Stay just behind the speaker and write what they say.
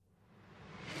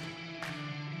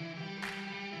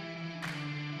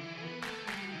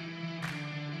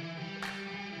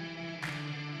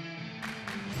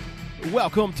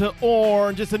Welcome to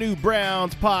Orange. It's a new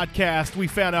Browns podcast. We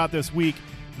found out this week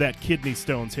that kidney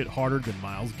stones hit harder than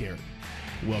Myles Garrett.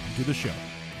 Welcome to the show.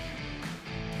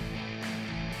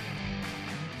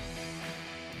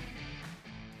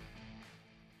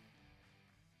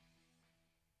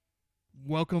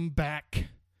 Welcome back.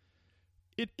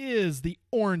 It is the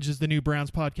Orange is the New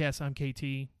Browns podcast. I'm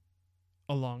KT,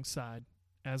 alongside,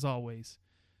 as always,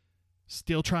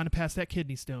 still trying to pass that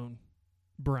kidney stone,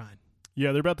 Brian.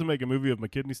 Yeah, they're about to make a movie of my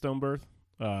kidney stone birth.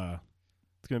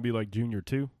 It's going to be like Junior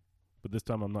 2, but this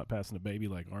time I'm not passing a baby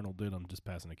like Arnold did. I'm just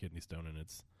passing a kidney stone, and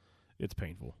it's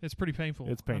painful. It's pretty painful.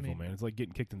 It's painful, man. It's like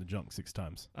getting kicked in the junk 6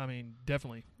 times. I mean,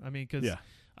 definitely. I mean, because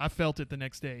I felt it the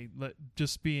next day,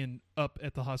 just being up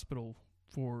at the hospital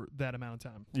for that amount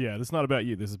of time. Yeah, this is not about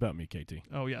you. This is about me, KT.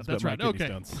 Oh, yeah, it's that's right. Okay.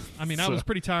 Stones. I mean, I was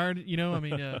pretty tired, you know. I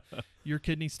mean, your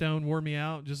kidney stone wore me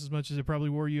out just as much as it probably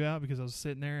wore you out because I was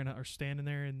sitting there or standing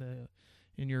there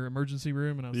in your emergency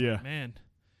room, and I was like, man,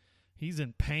 he's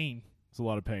in pain. It's a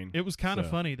lot of pain. It was kind of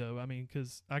funny though. I mean,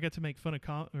 because I got to make fun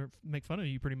of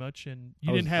you pretty much, and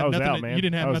you didn't have nothing. You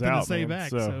didn't have nothing to say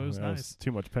back, so it was nice. Was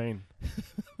too much pain.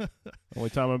 Only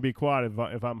time I'd be quiet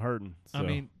if I'm hurting. So. I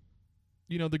mean,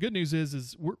 you know, the good news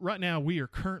is right now we are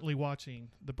currently watching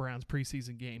the Browns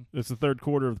preseason game. It's the third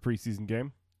quarter of the preseason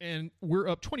game. And we're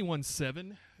up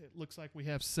 21-7. It looks like we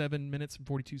have 7 minutes and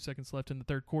 42 seconds left in the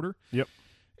third quarter. Yep.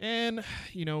 And,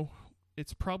 you know,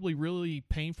 it's probably really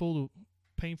painful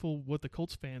what the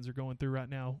Colts fans are going through right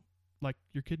now, like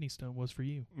your kidney stone was for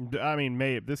you. I mean,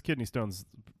 this kidney stone's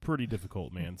pretty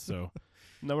difficult, man. So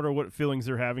no matter what feelings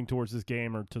they're having towards this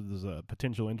game or to the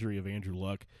potential injury of Andrew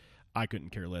Luck, I couldn't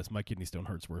care less. My kidney stone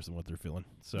hurts worse than what they're feeling.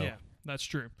 So yeah, that's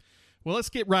true. Well, let's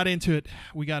get right into it.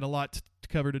 We got a lot to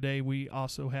cover today. We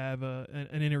also have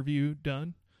an interview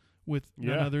done with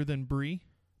none other than Bree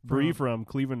from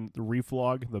Cleveland, the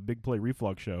Reflog, the Big Play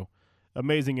Reflog show.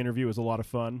 Amazing interview. It was a lot of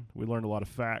fun. We learned a lot of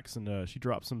facts, and she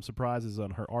dropped some surprises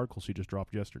on her article she just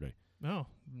dropped yesterday. Oh,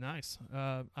 nice.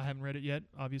 I haven't read it yet,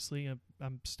 obviously.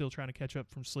 I'm still trying to catch up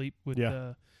from sleep with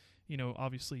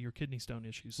obviously your kidney stone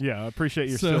issues. Yeah, I appreciate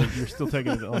you're still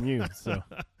taking it on you.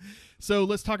 So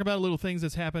let's talk about little things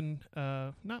that's happened.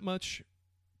 Not much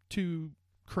too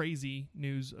crazy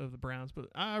news of the Browns, but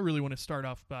I really want to start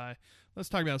off by let's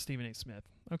talk about Stephen A. Smith.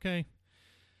 Okay,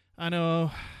 I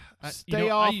know. Stay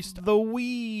off the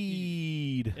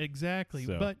weed. Exactly,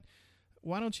 but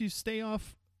why don't you stay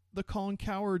off the Colin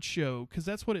Cowherd show? Because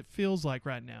that's what it feels like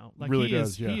right now. Like really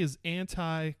he is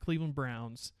anti-Cleveland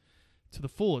Browns to the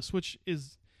fullest, which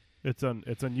is it's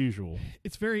unusual.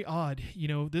 It's very odd. You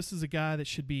know, this is a guy that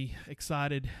should be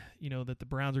excited, you know, that the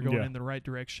Browns are going in the right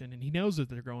direction, and he knows that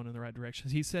they're going in the right direction.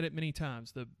 He said it many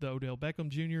times. The Odell Beckham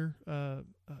Jr.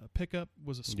 Pickup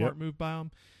was a smart move by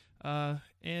him.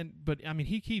 But I mean,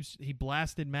 he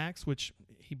blasted Max, which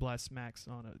he blasts Max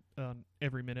on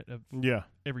every minute of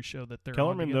every show that they're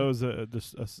Kellerman, on though, is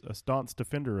a staunch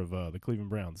defender of the Cleveland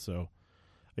Browns, so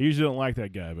I usually don't like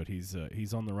that guy, but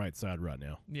he's on the right side right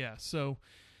now. Yeah, so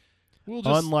we'll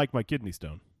just unlike my kidney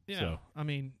stone. Yeah, so. I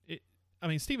mean,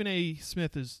 Stephen A.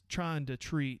 Smith is trying to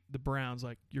treat the Browns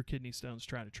like your kidney stone's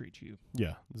trying to treat you.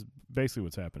 Yeah, that's basically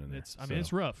what's happening there.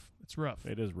 It's rough. It's rough.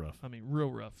 It is rough. I mean,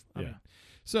 real rough. Yeah.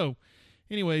 So,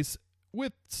 anyways,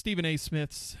 with Stephen A.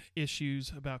 Smith's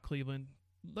issues about Cleveland,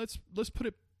 let's put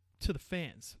it to the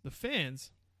fans. The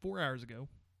fans 4 hours ago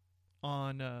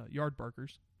on Yard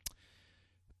Barkers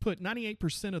put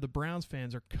 98% of the Browns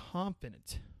fans are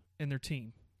confident in their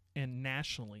team and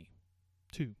nationally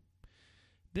too.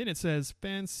 Then it says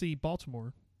fans see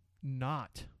Baltimore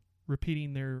not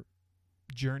repeating their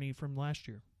journey from last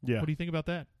year. Yeah. What do you think about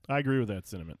that? I agree with that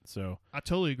sentiment. So I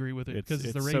totally agree with it because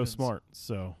it's the Ravens. So smart.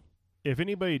 So if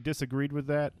anybody disagreed with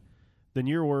that, then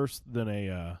you're worse than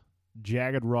a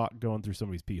jagged rock going through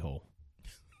somebody's pee hole.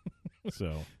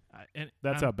 So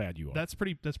that's how bad you are. That's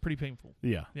pretty painful.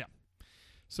 Yeah. Yeah.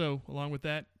 So along with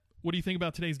that, what do you think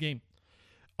about today's game?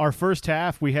 Our first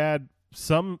half, we had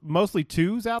mostly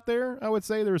twos out there, I would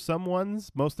say. There were some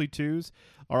ones, mostly twos.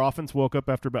 Our offense woke up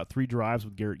after about 3 drives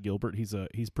with Garrett Gilbert.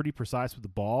 He's pretty precise with the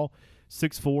ball.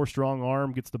 6'4", strong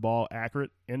arm, gets the ball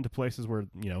accurate into places where,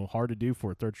 hard to do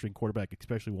for a third-string quarterback,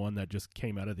 especially one that just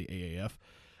came out of the AAF.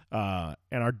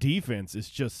 And our defense is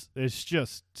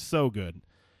just so good.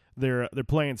 They're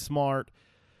playing smart.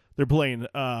 They're playing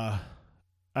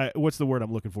what's the word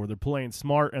I'm looking for? They're playing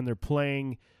smart, and they're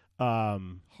playing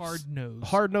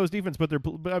hard-nosed defense, but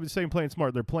I was saying playing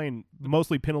smart. They're playing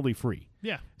mostly penalty-free.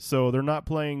 Yeah. So they're not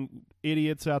playing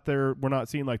idiots out there. We're not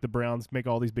seeing like the Browns make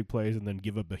all these big plays and then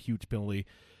give up a huge penalty.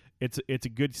 it's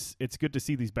good to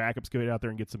see these backups go out there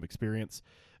and get some experience,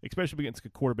 especially against a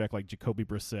quarterback like Jacoby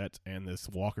Brissett and this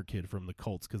Walker kid from the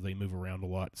Colts because they move around a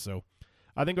lot. So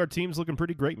I think our team's looking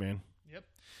pretty great, man. Yep,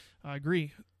 I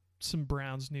agree. Some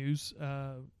Browns news.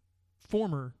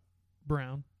 Former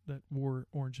Brown that wore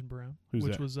orange and brown, Who's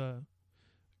which that? was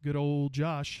good old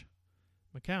Josh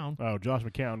McCown. Oh, Josh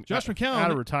McCown. Josh McCown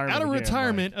out of retirement. Out of again,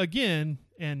 retirement right? again,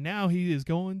 and now he is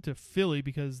going to Philly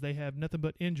because they have nothing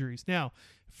but injuries. Now,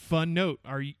 fun note: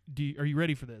 are you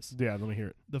ready for this? Yeah, let me hear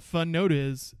it. The fun note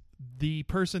is the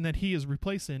person that he is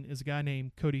replacing is a guy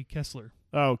named Cody Kessler.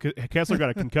 Oh, Kessler got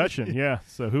a concussion. Yeah,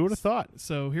 so who would have thought?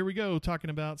 So here we go, talking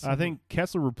about. I think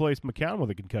Kessler replaced McCown with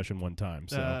a concussion one time.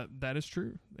 So that is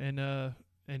true, and I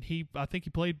think he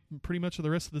played pretty much of the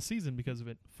rest of the season because of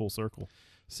it. Full circle.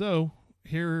 So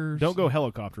here, don't go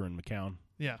helicoptering, McCown.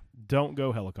 Yeah, don't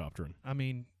go helicoptering. I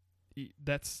mean,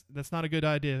 that's not a good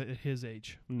idea at his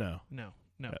age. No.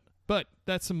 Yeah. But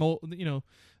that's some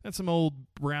old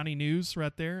Brownie news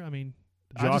right there. I mean,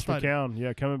 Josh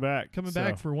McCown, coming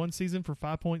back for one season for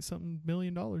 $5.something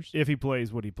million. If he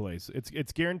plays what he plays,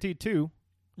 it's guaranteed too.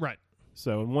 Right.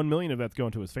 So, and $1 million of that's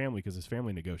going to his family because his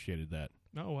family negotiated that.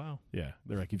 Oh wow. Yeah,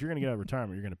 they're like, if you're going to get out of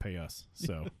retirement, you're going to pay us.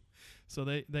 So, so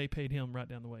they paid him right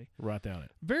down the way. Right down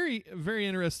it. Very, very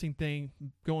interesting thing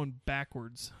going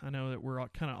backwards. I know that we're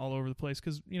kind of all over the place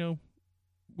because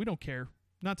we don't care.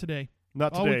 Not today.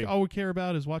 Not today. All we care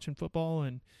about is watching football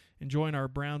and enjoying our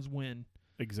Browns win.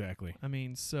 Exactly. I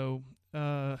mean, so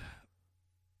there's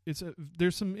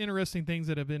some interesting things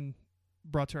that have been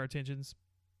brought to our attentions,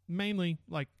 mainly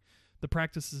like the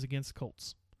practices against the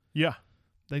Colts. Yeah.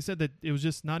 They said that it was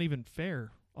just not even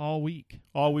fair all week.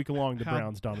 All week long, the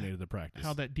Browns dominated the practice.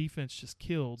 How that defense just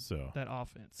killed that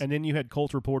offense. And then you had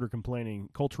Colts reporters complaining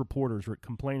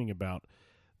about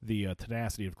the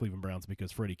tenacity of Cleveland Browns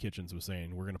because Freddie Kitchens was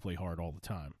saying, we're going to play hard all the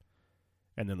time.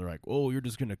 And then they're like, oh, you're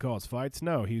just going to cause fights?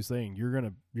 No, he's saying you're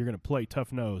gonna play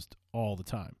tough-nosed all the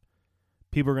time.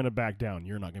 People are going to back down.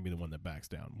 You're not going to be the one that backs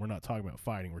down. We're not talking about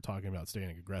fighting. We're talking about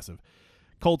staying aggressive.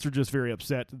 Colts are just very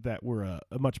upset that we're a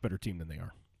much better team than they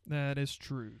are. That is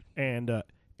true. And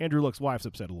Andrew Luck's wife's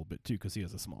upset a little bit, too, because he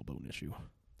has a small bone issue.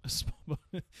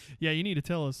 Yeah, you need to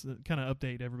tell us, kind of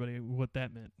update everybody what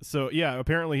that meant. So, yeah,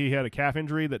 apparently he had a calf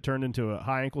injury that turned into a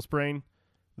high ankle sprain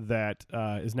that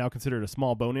is now considered a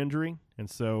small bone injury. And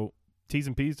so T's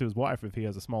and P's to his wife if he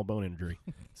has a small bone injury.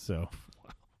 So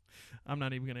wow. I'm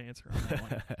not even going to answer on that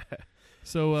one.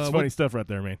 So it's funny stuff right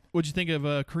there, man. What'd you think of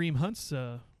Kareem Hunt's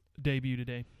debut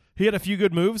today? He had a few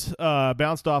good moves,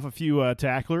 bounced off a few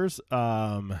tacklers.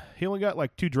 He only got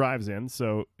like 2 drives in,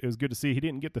 so it was good to see. He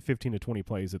didn't get the 15 to 20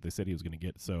 plays that they said he was going to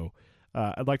get. So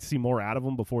I'd like to see more out of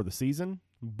him before the season,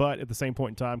 but at the same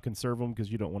point in time, conserve him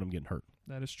because you don't want him getting hurt.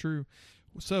 That is true.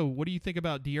 So what do you think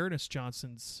about Dearness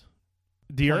Johnson's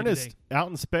Dearness out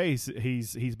in space?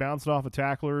 He's bounced off of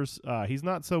tacklers. He's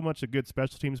not so much a good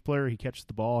special teams player. He catches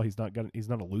the ball. He's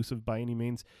not elusive by any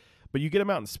means. But you get him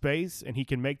out in space, and he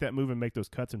can make that move and make those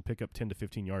cuts and pick up 10 to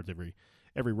 15 yards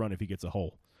every run if he gets a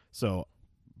hole. So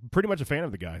pretty much a fan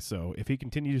of the guy. So if he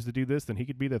continues to do this, then he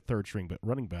could be the third string but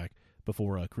running back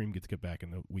before Kareem gets to get back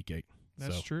in the week 8.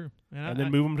 That's true. And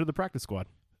then move him to the practice squad.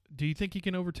 Do you think he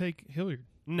can overtake Hilliard?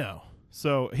 No.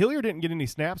 So Hilliard didn't get any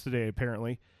snaps today,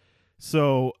 apparently.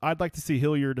 So I'd like to see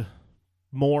Hilliard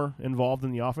more involved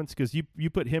in the offense because you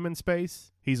put him in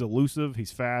space, he's elusive,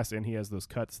 he's fast, and he has those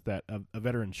cuts that a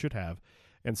veteran should have.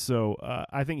 And so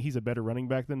I think he's a better running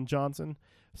back than Johnson.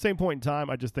 Same point in time,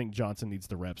 I just think Johnson needs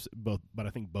the reps, but I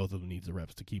think both of them needs the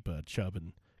reps to keep Chubb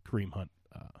and Kareem Hunt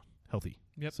healthy.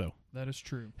 Yep, so that is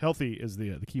true. Healthy is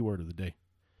the key word of the day.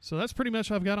 So that's pretty much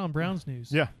what I've got on Browns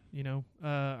news. Yeah.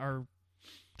 Our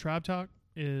Tribe Talk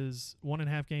is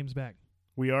 1.5 games back.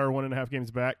 We are 1.5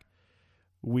 games back.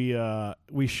 We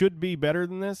should be better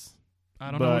than this. I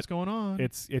don't know what's going on.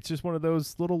 It's just one of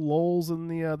those little lulls in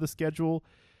the schedule.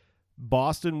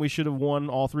 Boston, we should have won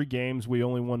all 3 games. We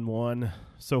only won 1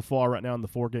 so far right now in the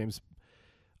 4 games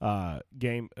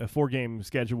 4-game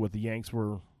schedule with the Yanks.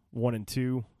 We're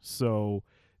 1-2. So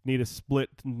need to split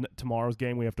tomorrow's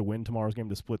game. We have to win tomorrow's game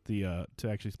to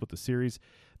actually split the series.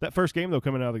 That first game though,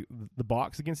 coming out of the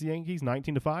box against the Yankees,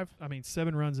 19-5. I mean,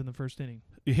 7 runs in the first inning.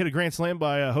 You hit a grand slam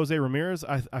by Jose Ramirez.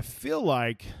 I feel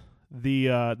like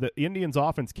the Indians'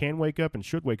 offense can wake up and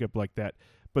should wake up like that,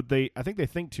 but I think they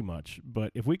think too much.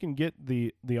 But if we can get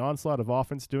the onslaught of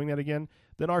offense doing that again,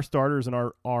 then our starters and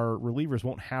our relievers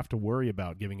won't have to worry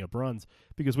about giving up runs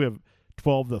because we have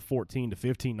 12 to 14 to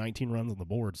 15, 19 runs on the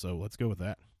board. So let's go with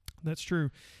that. That's true.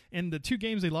 And the 2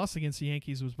 games they lost against the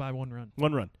Yankees was by 1 run.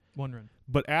 1 run. 1 run.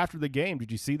 But after the game,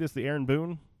 did you see this? The Aaron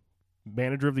Boone,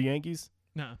 manager of the Yankees?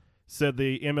 No. said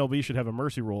the MLB should have a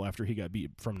mercy rule after he got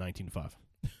beat from 19-5.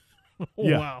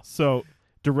 Yeah. Wow. So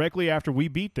directly after we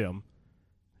beat them,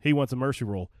 he wants a mercy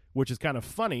rule, which is kind of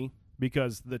funny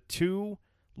because the two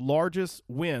largest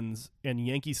wins in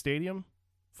Yankee Stadium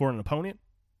for an opponent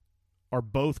are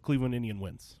both Cleveland Indian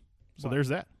wins. So there's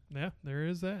that. Yeah, there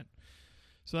is that.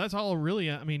 So that's all really,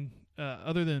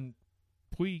 other than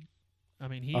Puig,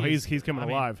 he's coming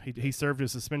alive. He served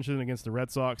his suspension against the Red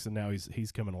Sox, and now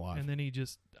he's coming alive. And then he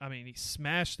just, he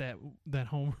smashed that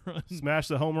home run. Smashed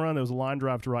the home run. There was a line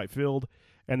drive to right field,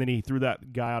 and then he threw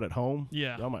that guy out at home.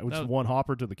 Yeah. Which is one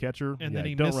hopper to the catcher. And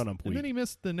then don't run on Puig. And then he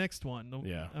missed the next one.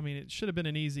 Yeah. It should have been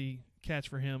an easy catch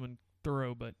for him and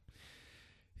throw, but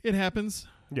it happens.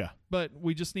 Yeah. But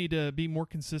we just need to be more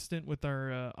consistent with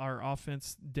our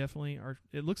offense. Definitely,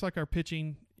 it looks like our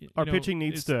pitching. Our pitching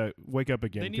needs to wake up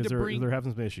again because they're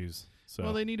having some issues. So.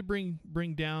 Well, they need to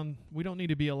bring down. We don't need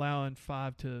to be allowing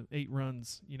 5 to 8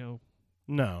 runs.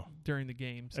 No. During the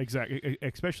games. Exactly,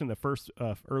 especially in the first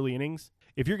early innings.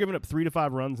 If you're giving up 3 to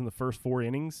 5 runs in the first 4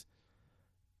 innings,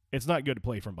 it's not good to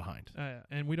play from behind.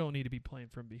 And we don't need to be playing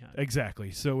from behind.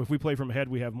 Exactly. So if we play from ahead,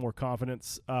 we have more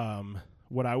confidence.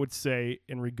 What I would say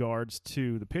in regards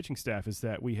to the pitching staff is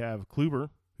that we have Kluber,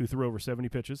 who threw over 70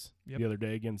 pitches the other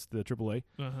day against the AAA.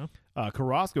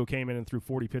 Carrasco came in and threw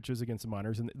 40 pitches against the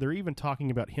minors, and they're even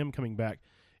talking about him coming back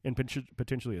in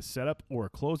potentially a setup or a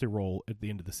closer role at the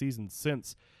end of the season,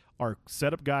 since our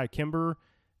setup guy, Kimber,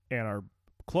 and our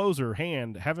closer,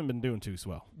 Hand, haven't been doing too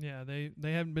swell. Yeah, they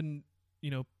haven't been,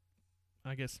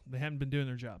 I guess they haven't been doing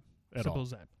their job. At Simple as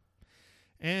that.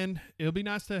 And it'll be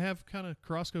nice to have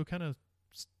Carrasco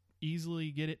easily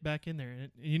get it back in there.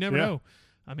 And you never know.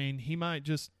 He might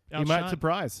just outshine. He might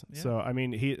surprise. Yeah. So,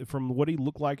 he from what he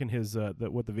looked like in his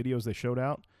what the videos they showed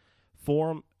out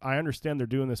for him, I understand they're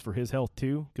doing this for his health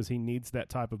too, because he needs that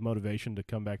type of motivation to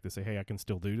come back to say, hey, I can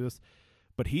still do this.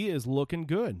 But he is looking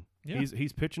good. Yeah.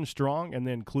 He's pitching strong. And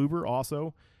then Kluber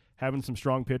also having some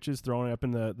strong pitches, throwing up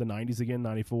in the 90s again,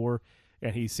 94.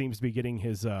 And he seems to be getting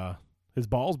his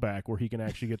balls back where he can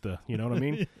actually get the, you know what I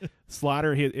mean?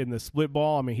 Slider hit in the split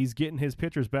ball. He's getting his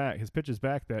pitches back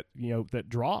that, that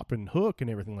drop and hook and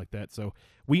everything like that. So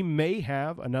we may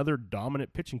have another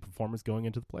dominant pitching performance going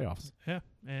into the playoffs. Yeah.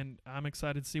 And I'm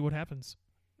excited to see what happens.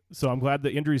 So I'm glad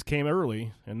the injuries came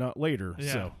early and not later.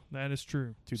 Yeah, so that is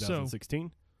true.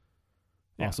 2016.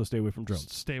 So, also stay away from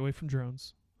drones. Stay away from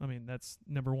drones. That's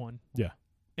number 1. Yeah.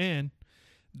 And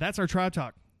that's our tribe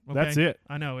talk. Okay? That's it.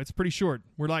 I know it's pretty short.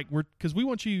 Because we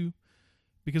want you,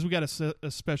 because we got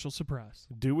a special surprise.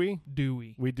 Do we?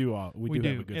 We do have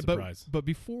a good surprise. But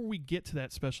before we get to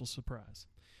that special surprise,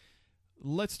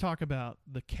 let's talk about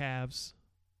the Cavs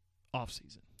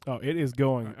offseason. Oh, it is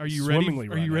going. Are you ready?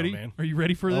 Are you ready? Man. Are you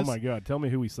ready for this? Oh my God! Tell me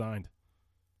who we signed.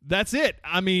 That's it.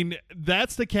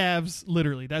 That's the Cavs.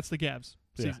 Literally, that's the Cavs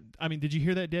season. Yeah. Did you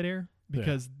hear that dead air?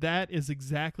 Because that is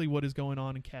exactly what is going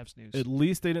on in Cavs news. At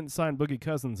least they didn't sign Boogie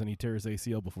Cousins and he tears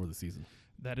ACL before the season.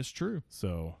 That is true.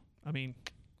 So,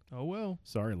 oh well.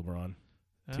 Sorry, LeBron.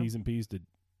 T's and P's to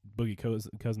Boogie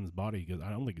Cousins' body because I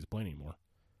don't think he's playing anymore.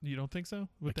 You don't think so?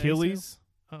 With Achilles.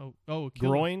 Achilles.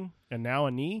 Groin, and now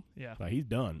a knee. Yeah, he's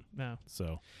done. No.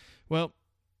 So, well,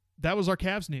 that was our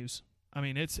Cavs news.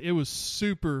 It was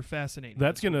super fascinating.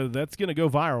 That's gonna go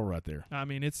viral right there.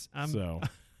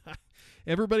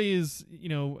 Everybody is,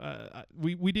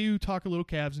 we do talk a little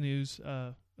Cavs news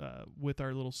with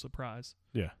our little surprise.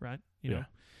 Yeah. Right? You know.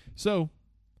 So,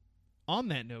 on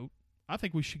that note, I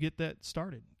think we should get that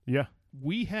started. Yeah.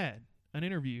 We had an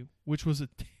interview, which was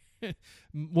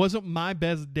wasn't my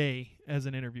best day as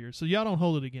an interviewer, so y'all don't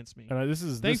hold it against me. And this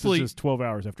is just 12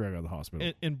 hours after I got out of the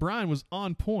hospital. And Brian was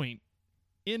on point,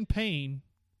 in pain,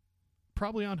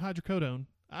 probably on hydrocodone.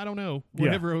 I don't know,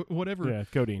 whatever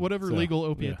codeine. Whatever legal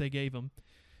opiate they gave him,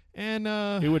 and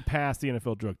it would pass the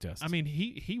NFL drug test.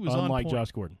 He was unlike on point.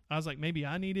 Josh Gordon. I was like, maybe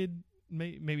I needed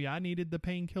the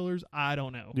painkillers. I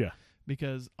don't know. Yeah,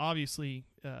 because obviously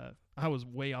I was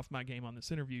way off my game on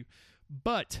this interview,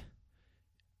 but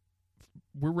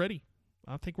we're ready.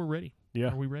 I think we're ready. Yeah,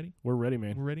 are we ready? We're ready,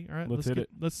 man. We're ready. All right, let's hit it.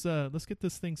 Let's get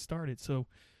this thing started. So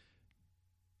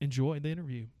enjoy the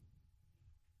interview.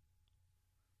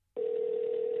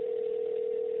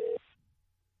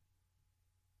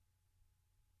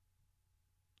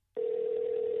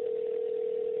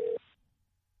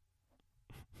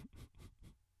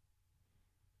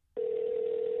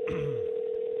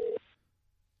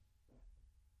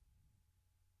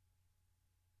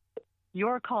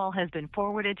 Your call has been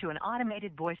forwarded to an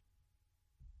automated voice.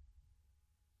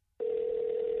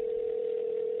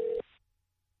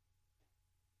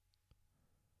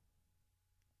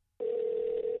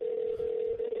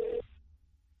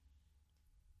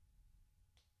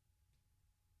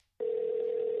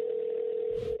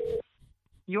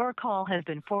 Your call has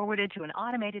been forwarded to an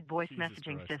automated voice Jesus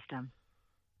messaging Christ. system.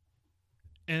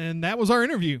 And that was our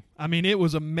interview. I mean, it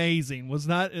was amazing. Was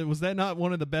that not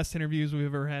one of the best interviews we've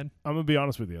ever had? I'm gonna be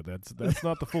honest with you. That's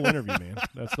not the full interview, man.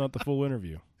 That's not the full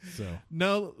interview. So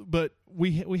No, but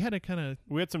we had to kind of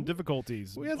we had some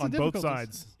difficulties we had some on difficulties. both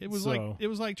sides. It was So,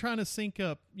 like trying to sync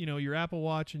up, your Apple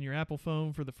Watch and your Apple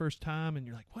phone for the first time, and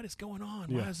you're like, "What is going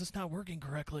on? Why Yeah. is this not working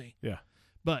correctly?" yeah.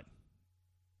 But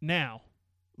now,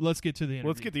 let's get to the interview.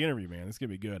 Let's get the interview, man. It's gonna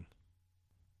be good.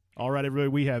 All right, everybody.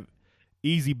 We have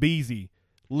Easy Beezy,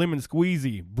 Lemon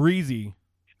Squeezy, Breezy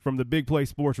from the Big Play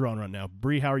Sports Run right now.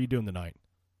 Bree, how are you doing tonight?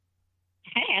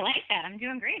 Hey, I like that. I'm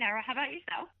doing great. How about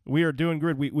yourself? We are doing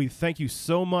good. We thank you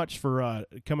so much for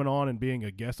coming on and being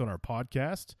a guest on our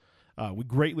podcast. We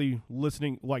greatly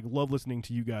love listening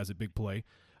to you guys at Big Play,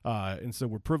 and so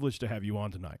we're privileged to have you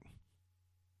on tonight.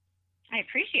 I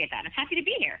appreciate that. I'm happy to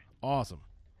be here. Awesome.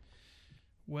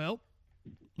 Well,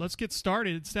 let's get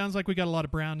started. It sounds like we got a lot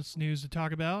of Browns news to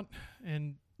talk about,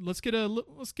 and let's get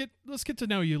to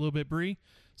know you a little bit, Bree.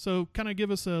 So, kind of give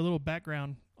us a little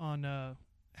background on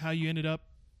how you ended up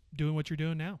doing what you're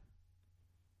doing now.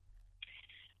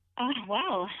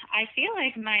 Well, I feel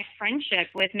like my friendship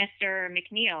with Mr.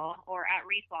 McNeil, or at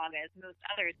Reeflog, as most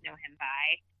others know him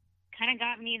by, kind of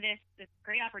got me this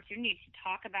great opportunity to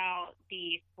talk about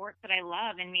the sports that I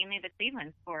love, and mainly the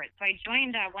Cleveland sports. So I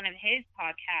joined one of his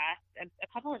podcasts a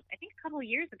couple of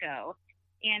years ago,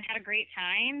 and had a great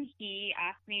time. He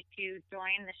asked me to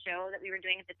join the show that we were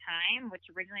doing at the time, which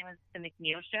originally was the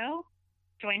McNeil Show.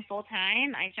 Joined full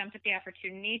time. I jumped at the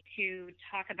opportunity to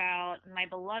talk about my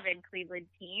beloved Cleveland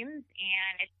teams,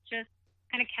 and it's just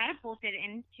kind of catapulted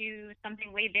into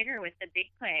something way bigger with the Big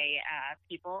Play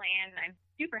people, and I'm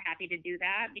super happy to do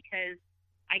that because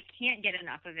I can't get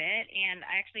enough of it, and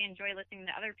I actually enjoy listening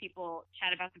to other people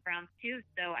chat about the Browns too,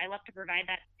 so I love to provide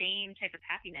that same type of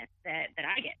happiness that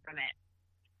I get from it.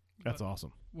 That's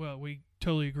awesome. Well, we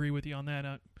totally agree with you on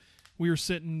that. We were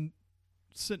sitting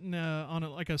on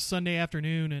a Sunday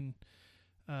afternoon,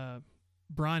 and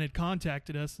Brian had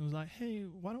contacted us and was like, "Hey,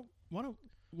 why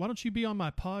don't you be on my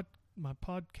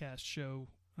podcast show?"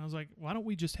 And I was like, "Why don't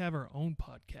we just have our own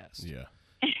podcast?" Yeah.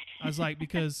 I was like,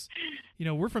 because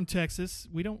we're from Texas.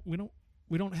 We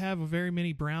don't have very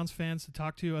many Browns fans to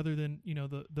talk to other than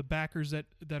the backers that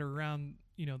are around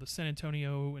the San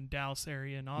Antonio and Dallas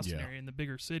area and Austin area and the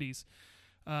bigger cities.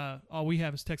 All we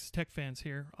have is Texas Tech fans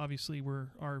here. Obviously,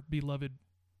 our beloved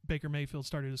Baker Mayfield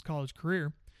started his college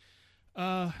career.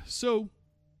 So,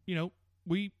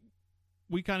 we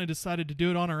kind of decided to do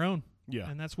it on our own. Yeah.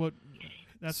 And that's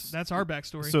our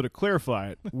backstory. So to clarify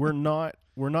it, we're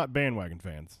not bandwagon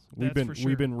fans. We've That's for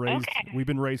sure. been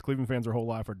raised Cleveland fans our whole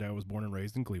life. Our dad was born and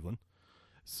raised in Cleveland.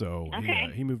 So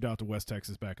he moved out to West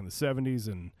Texas back in the 70s,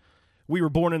 and we were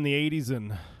born in the 80s,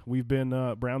 and we've been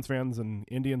Browns fans and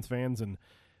Indians fans and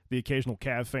the occasional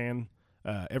Cav fan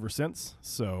ever since.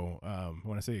 So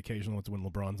when I say occasional, it's when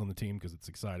LeBron's on the team because it's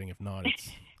exciting. If not, it's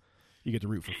you get to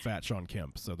root for fat Sean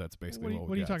Kemp. So that's basically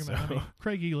what are you talking about? I mean,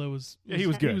 Craig Elo was he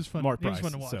was good. He was fun. Mark he was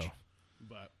Price, fun to watch. So,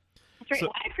 but That's right. So-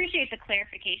 Well, I appreciate the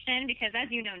clarification because, as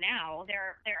you know now, there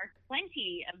are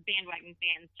plenty of bandwagon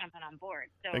fans jumping on board.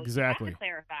 So Exactly. you have to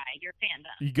clarify your fandom.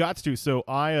 you got to. So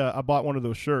I bought one of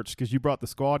those shirts because you brought the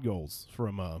squad goals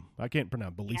from I can't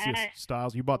pronounce Belicius Yes.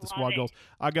 Styles. You bought the Love squad it. goals.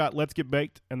 I got Let's Get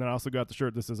Baked, and then I also got the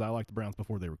shirt that says I like the Browns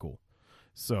before they were cool.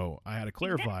 So I had to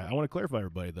clarify. Exactly. I want to clarify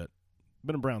everybody that I've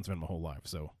been a Browns fan my whole life.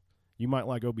 So you might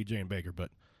like OBJ and Baker,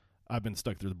 but I've been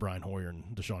stuck through the Brian Hoyer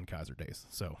and Deshaun Kaiser days.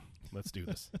 So let's do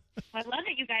this. Well, I love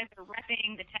that you guys are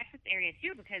repping the Texas area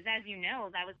too, because as you know,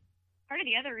 that was part of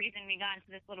the other reason we got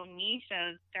into this little niche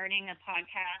of starting a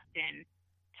podcast and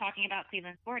talking about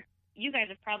Cleveland sports. You guys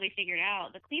have probably figured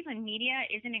out the Cleveland media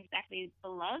isn't exactly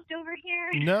beloved over here.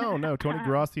 No. Tony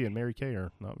Grassi and Mary Kay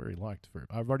are not very liked.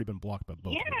 I've already been blocked by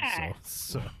both Yeah. of them.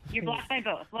 So You're blocked by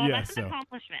both. Well, Yeah, that's an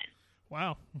accomplishment.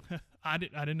 Wow, I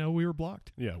didn't know we were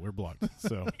blocked. yeah, we're blocked.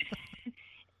 So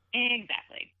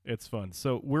Exactly. it's fun.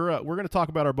 So we're going to talk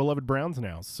about our beloved Browns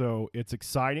now. So it's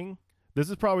exciting. This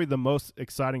is probably the most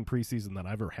exciting preseason that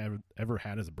I've ever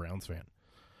had as a Browns fan.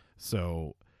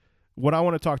 So what I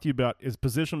want to talk to you about is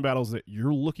position battles that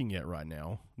you're looking at right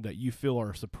now that you feel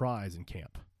are a surprise in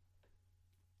camp.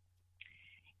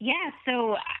 Yeah,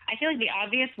 so I feel like the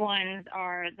obvious ones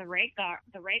are the right guard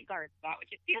spot,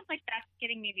 which it feels like that's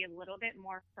getting maybe a little bit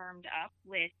more firmed up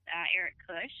with Eric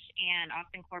Kush, and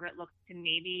Austin Corbett looks to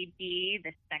maybe be the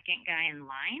second guy in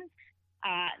line.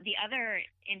 The other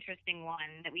interesting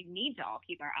one that we need to all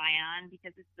keep our eye on,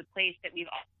 because it's the place that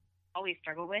we've always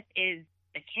struggled with, is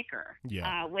the kicker,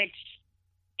 which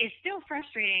is still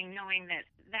frustrating knowing that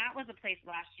was a place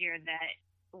last year that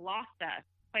lost us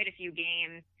quite a few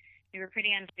games. We were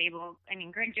pretty unstable. I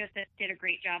mean, Greg Joseph did a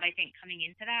great job, I think, coming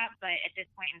into that. But at this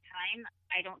point in time,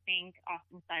 I don't think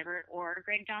Austin Seibert or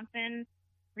Greg Johnson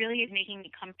really is making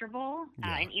me comfortable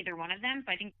in either one of them.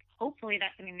 So I think hopefully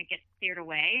that's something that gets cleared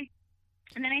away.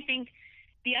 And then I think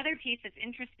the other piece that's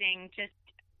interesting, just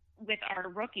with our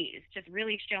rookies, just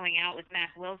really showing out with Mac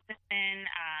Wilson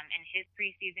and his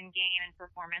preseason game and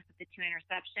performance with the 2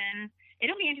 interceptions.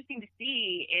 It'll be interesting to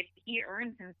see if he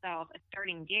earns himself a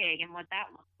starting gig and what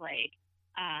that looks like.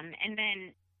 And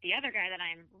then the other guy that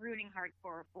I'm rooting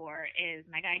hardcore for is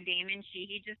my guy Damon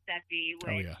Sheehy-Giuseppe,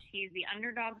 which he's the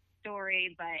underdog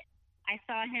story, but I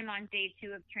saw him on day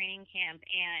 2 of training camp,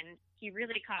 and he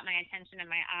really caught my attention and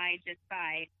my eye just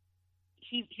by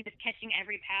he was catching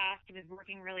every pass. He was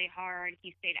working really hard.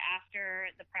 He stayed after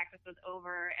the practice was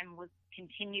over and was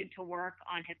continued to work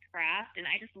on his craft. And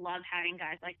I just love having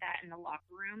guys like that in the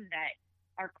locker room that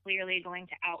are clearly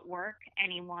going to outwork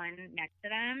anyone next to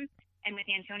them. And with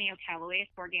Antonio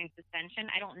Callaway's 4-game suspension,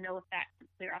 I don't know if that could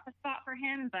clear up a spot for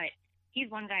him, but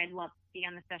he's one guy I'd love to see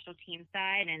on the special team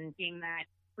side and being that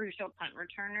crucial punt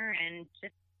returner and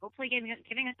just hopefully giving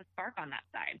us a spark on that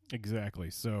side.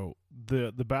 Exactly. So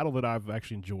the battle that I've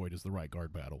actually enjoyed is the right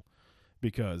guard battle,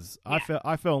 because I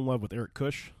fell in love with Eric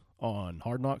Kush on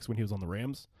Hard Knocks when he was on the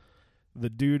Rams. The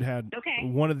dude had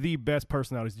one of the best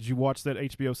personalities. Did you watch that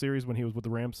HBO series when he was with the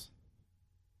Rams?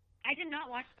 I did not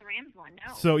watch the Rams one.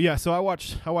 No. So I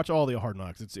watch all the Hard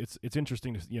Knocks. It's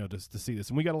interesting to to see this,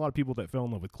 and we got a lot of people that fell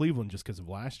in love with Cleveland just because of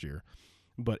last year.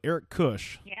 But Eric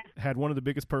Kush had one of the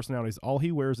biggest personalities. All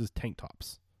he wears is tank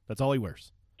tops. That's all he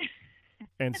wears.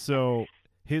 And so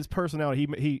his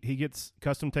personality, he gets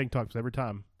custom tank tops every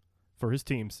time for his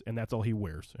teams, and that's all he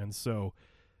wears. And so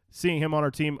seeing him on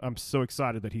our team, I'm so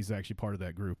excited that he's actually part of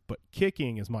that group. But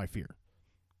kicking is my fear.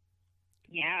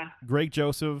 Yeah. Greg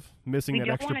Joseph missing that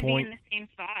extra point. We don't want to be in the same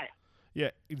spot.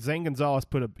 Yeah, Zane Gonzalez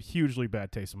put a hugely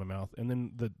bad taste in my mouth. And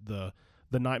then the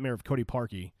nightmare of Cody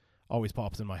Parkey always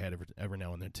pops in my head every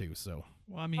now and then too. So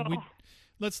well, I mean,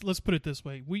 let's put it this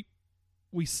way: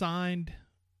 we signed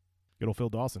good old Phil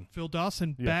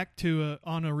Dawson back to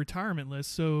on a retirement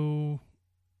list, so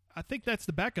I think that's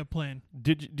the backup plan.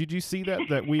 Did you see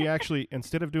that we actually,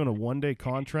 instead of doing a 1-day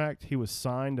contract, he was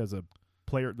signed as a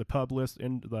player at the pub list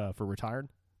for retired?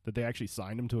 That they actually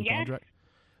signed him to a contract.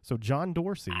 So John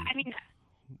Dorsey. I mean,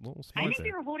 I think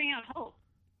they were holding out hope.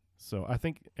 So I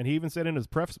think, and he even said in his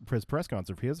press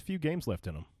concert, he has a few games left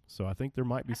in him. So I think there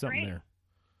might be something there.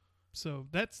 So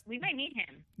we might need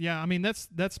him. Yeah, I mean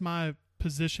that's my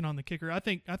position on the kicker. I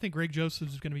think Greg Joseph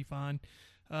is going to be fine.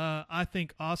 I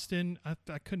think Austin.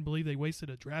 I couldn't believe they wasted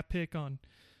a draft pick on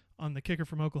the kicker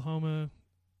from Oklahoma.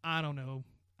 I don't know.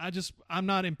 I'm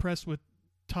not impressed with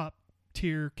top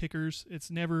tier kickers.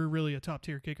 It's never really a top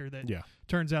tier kicker that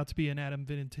turns out to be an Adam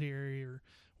Vinatieri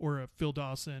or a Phil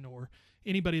Dawson or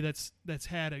anybody that's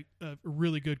had a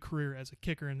really good career as a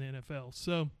kicker in the NFL.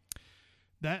 So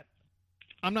that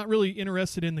I'm not really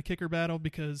interested in the kicker battle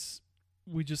because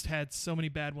we just had so many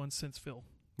bad ones since Phil.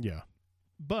 Yeah.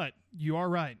 But you are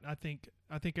right. I think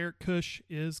Eric Kush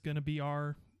is going to be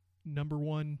our number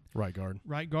one right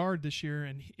guard this year,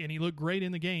 and he looked great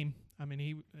in the game. I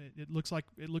mean, it looks like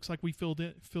we filled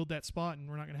that spot, and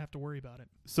we're not going to have to worry about it.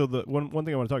 So the one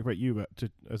thing I want to talk about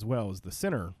as well as the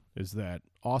center is that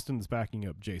Austin's backing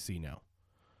up JC now,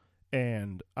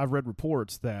 and I've read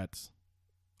reports that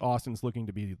Austin's looking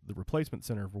to be the replacement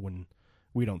center for when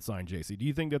we don't sign JC. Do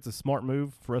you think that's a smart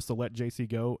move for us to let JC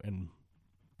go and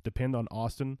depend on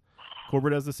Austin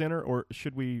Corbett as the center, or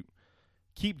should we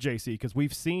keep JC? Because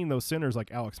we've seen those centers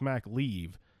like Alex Mack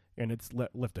leave, and it's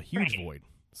left a huge void.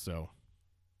 So,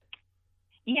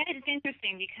 yeah, it's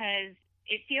interesting because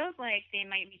it feels like they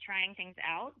might be trying things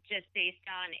out just based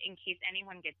on in case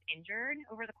anyone gets injured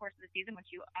over the course of the season, which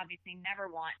you obviously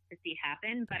never want to see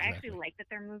happen. But I actually like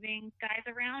that they're moving guys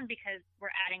around because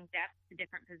we're adding depth to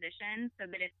different positions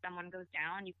so that if someone goes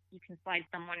down, you can slide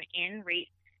someone in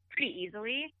pretty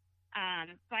easily.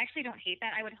 So I actually don't hate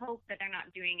that. I would hope that they're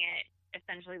not doing it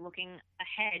essentially looking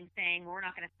ahead saying, well, we're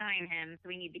not going to sign him, so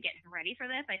we need to get him ready for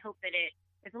this. I hope that it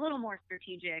is a little more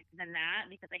strategic than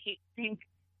that because I hate to think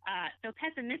so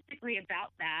pessimistically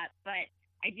about that. But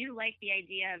I do like the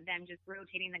idea of them just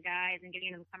rotating the guys and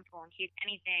getting them comfortable in case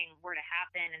anything were to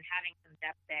happen and having some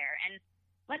depth there. And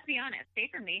let's be honest,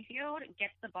 Baker Mayfield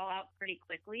gets the ball out pretty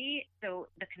quickly. So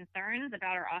the concerns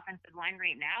about our offensive line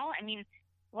right now, I mean,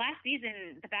 last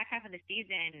season, the back half of the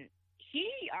season,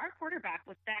 our quarterback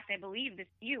was sacked, I believe, the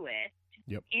fewest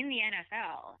in the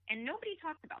NFL, and nobody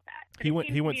talked about that. He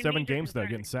went 7 games without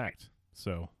getting sacked.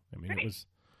 So I mean,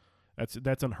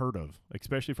 That's unheard of,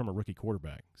 especially from a rookie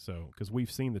quarterback. So because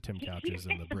we've seen the Tim He Couches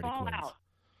and the spits the Brady ball Quinns, out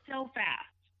so fast.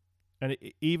 and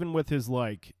even with his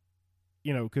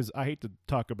because I hate to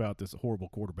talk about this horrible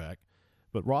quarterback,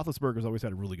 but Roethlisberger's always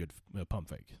had a really good pump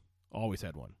fake, always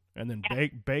had one, and then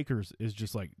Baker's is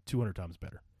just like 200 times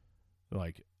better.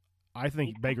 Like I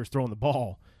think Baker's throwing the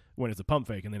ball when it's a pump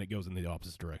fake, and then it goes in the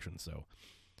opposite direction. So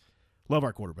love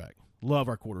our quarterback,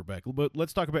 but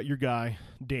let's talk about your guy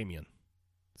Damian.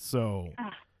 So,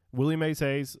 Willie Mays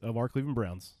Hayes of our Cleveland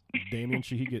Browns, Damian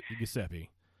Giuseppe.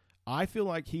 I feel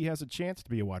like he has a chance to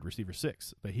be a wide receiver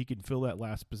 6, that he can fill that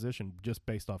last position just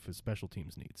based off his special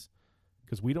teams needs.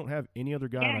 Because we don't have any other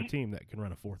guy on our team that can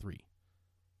run a 4-3.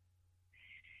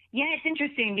 Yeah, it's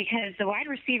interesting because the wide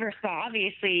receiver spot,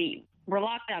 obviously, we're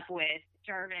locked up with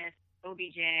Jarvis,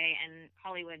 OBJ, and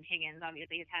Hollywood and Higgins.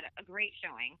 Obviously, has had a great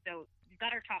showing. So we've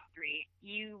got our top 3.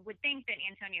 You would think that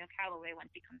Antonio Callaway, once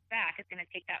he comes back, is going to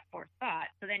take that 4th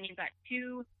spot. So then you've got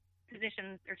 2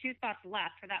 spots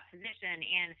left for that position.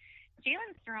 And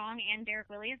Jalen Strong and Derek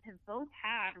Williams have both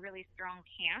had really strong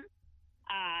camps.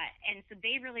 And so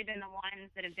they've really been the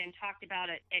ones that have been talked about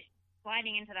at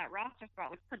sliding into that roster spot,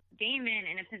 which puts Damon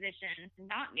in a position to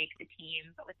not make the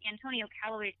team. But with Antonio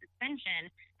Callaway's suspension,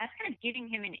 that's kind of giving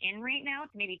him an in right now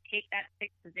to maybe take that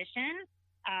 6th position,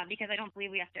 because I don't believe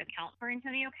we have to account for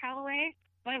Antonio Callaway.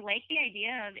 So I like the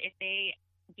idea of if they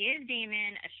give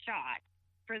Damon a shot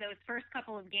for those first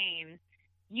couple of games,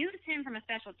 use him from a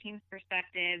special teams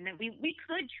perspective, that we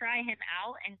could try him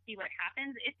out and see what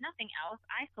happens. If nothing else,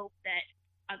 I hope that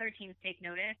other teams take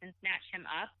notice and snatch him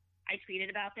up. I tweeted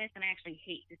about this, and I actually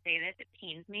hate to say this. It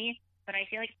pains me, but I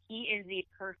feel like he is the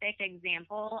perfect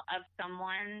example of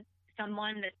someone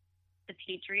that the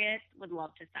Patriots would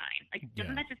love to sign. Like,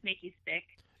 doesn't that just make you sick?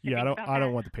 Yeah, I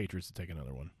don't want the Patriots to take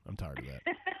another one. I'm tired of that.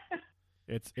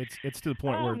 It's to the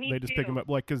point where they just pick him up,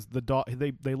 like, because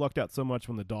they lucked out so much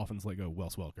when the Dolphins let go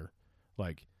Wes Welker,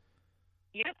 like.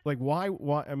 Yep. Like why?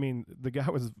 I mean, the guy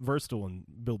was versatile, and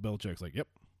Bill Belichick's like, yep.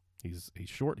 He's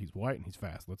short, he's white, and he's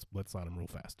fast. Let's sign him real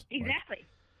fast. Exactly. Like,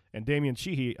 and Damian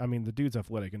Sheehy, I mean, the dude's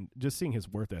athletic, and just seeing his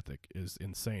work ethic is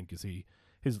insane because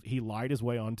he lied his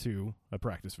way onto a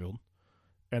practice field,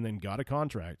 and then got a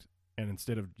contract, and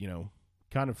instead of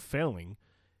kind of failing,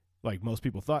 like most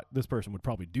people thought this person would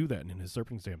probably do that, and in his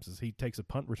circumstances, he takes a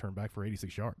punt return back for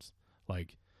 86 yards.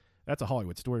 Like, that's a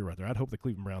Hollywood story right there. I'd hope the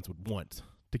Cleveland Browns would want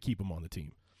to keep him on the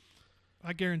team.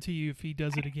 I guarantee you, if he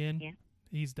does it again,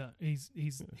 he's done. He's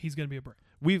going to be a break.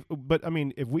 But I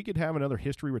mean, if we could have another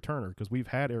history returner, because we've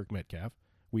had Eric Metcalf,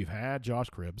 we've had Josh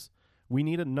Cribbs, we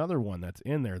need another one that's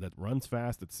in there that runs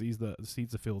fast, that sees the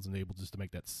fields, and able just to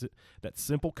make that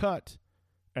simple cut,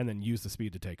 and then use the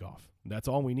speed to take off. That's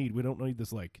all we need. We don't need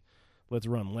this like, let's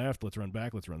run left, let's run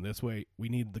back, let's run this way. We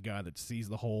need the guy that sees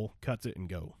the hole, cuts it, and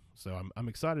go. So I'm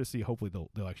excited to see. Hopefully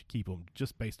they'll actually keep him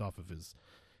just based off of his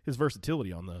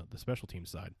versatility on the special team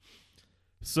side.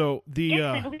 So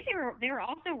I believe they were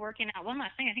also working out one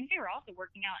last thing. I think they were also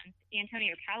working out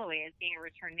Antonio Callaway as being a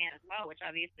return man as well, which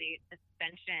obviously the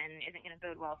suspension isn't going to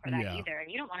bode well for that either.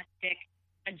 And you don't want to stick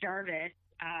a Jarvis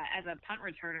as a punt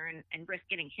returner and risk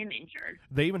getting him injured.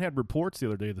 They even had reports the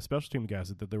other day, the special team guys,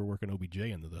 that they were working OBJ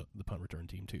into the punt return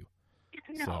team too.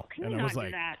 No, can you not do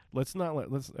that? Let's not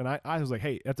and I was like,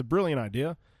 hey, that's a brilliant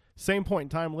idea. Same point in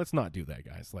time, let's not do that,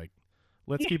 guys. Like,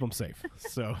 let's keep them safe.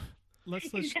 So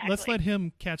let's let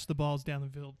him catch the balls down the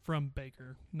field from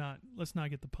Baker. Let's not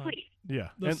get the punt. Please. Yeah,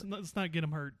 let's not get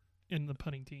him hurt in the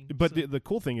punting team. But the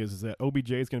cool thing is that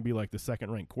OBJ is going to be like the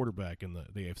second ranked quarterback in the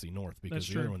AFC North, because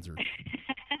the other ones are.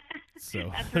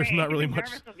 So there's not really much.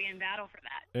 Jarvis will be in battle for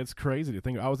that. It's crazy to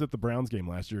think. I was at the Browns game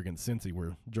last year against Cincy,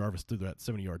 where Jarvis threw that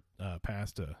 70-yard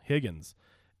pass to Higgins,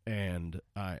 and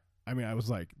I was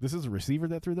like, this is a receiver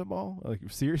that threw that ball? Like,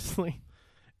 seriously?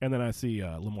 And then I see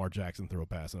Lamar Jackson throw a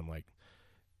pass, and I'm like,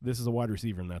 this is a wide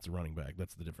receiver, and that's a running back.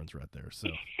 That's the difference right there. So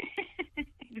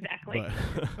exactly.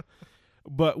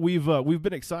 But we've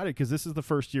been excited because this is the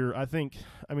first year. I think.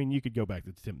 I mean, you could go back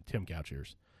to Tim Couch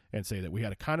years and say that we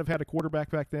had a quarterback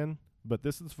back then, but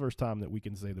this is the first time that we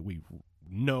can say that we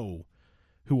know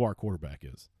who our quarterback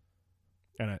is.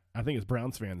 And I think as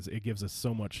Browns fans, it gives us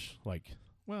so much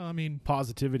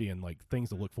positivity and like things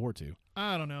to look forward to.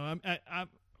 I don't know.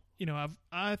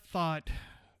 I thought,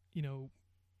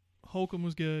 Holcomb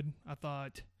was good. I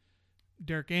thought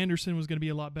Derek Anderson was going to be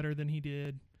a lot better than he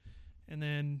did. And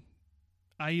then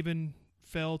I even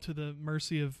fell to the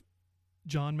mercy of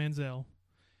John Manziel.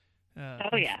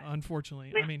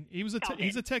 Unfortunately. I mean, he's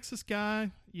a Texas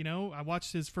guy. I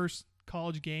watched his first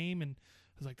college game, and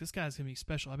I was like, this guy's going to be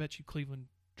special. I bet you Cleveland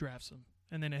drafts him.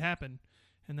 And then it happened,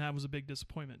 and that was a big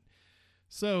disappointment.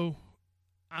 So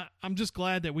I'm just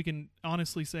glad that we can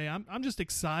honestly say I'm just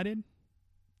excited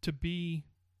to be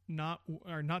not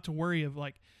to worry of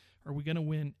like, are we going to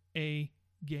win a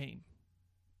game?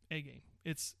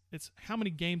 It's how many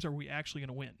games are we actually going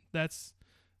to win? That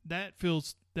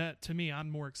to me, I'm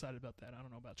more excited about that. I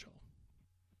don't know about y'all.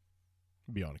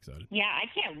 Beyond excited. Yeah, I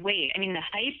can't wait. I mean, the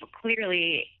hype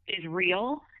clearly is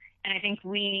real, and I think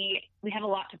we have a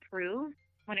lot to prove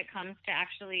when it comes to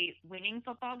actually winning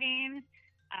football games.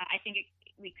 I think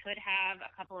we could have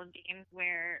a couple of games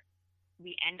where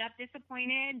we end up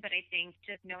disappointed, but I think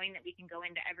just knowing that we can go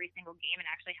into every single game and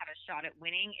actually have a shot at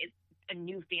winning is a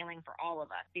new feeling for all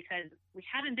of us, because we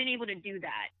haven't been able to do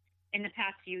that in the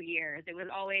past few years. It was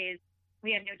always,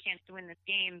 we have no chance to win this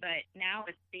game, but now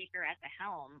with Baker at the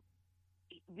helm,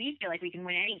 we feel like we can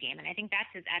win any game, and I think that's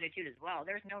his attitude as well.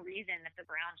 There's no reason that the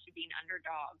Browns should be an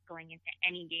underdog going into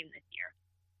any game this year.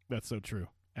 That's so true.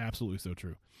 Absolutely so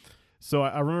true. So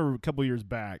I remember a couple years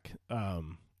back,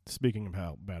 speaking of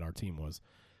how bad our team was,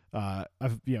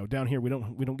 down here we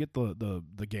don't get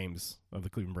the games of the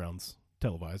Cleveland Browns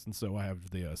televised, and so I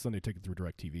have the Sunday ticket through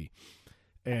DirecTV.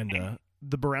 And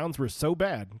the Browns were so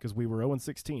bad, because we were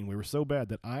 0-16, we were so bad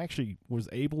that I actually was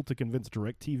able to convince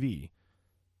DirecTV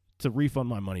to refund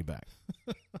my money back,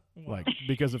 like,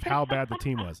 because of how bad the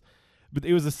team was. But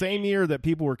it was the same year that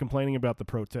people were complaining about the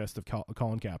protest of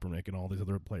Colin Kaepernick and all these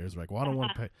other players. Like, well, I don't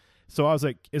want to pay. So I was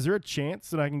like, is there a chance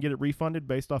that I can get it refunded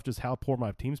based off just how poor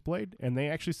my teams played? And they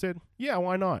actually said, yeah,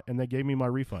 why not? And they gave me my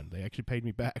refund. They actually paid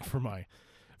me back for my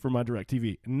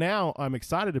DirecTV. Now I'm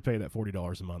excited to pay that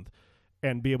 $40 a month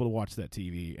and be able to watch that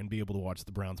TV and be able to watch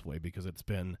the Browns play, because it's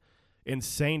been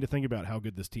insane to think about how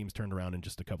good this team's turned around in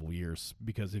just a couple of years.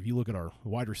 Because if you look at our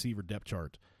wide receiver depth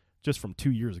chart just from 2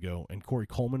 years ago, and Corey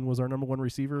Coleman was our number one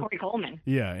receiver. Corey Coleman.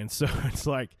 Yeah, and so it's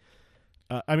like,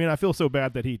 I feel so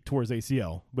bad that he tore his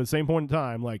ACL, but at the same point in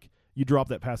time, like, you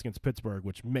dropped that pass against Pittsburgh,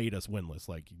 which made us winless.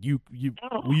 Like, you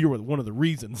were one of the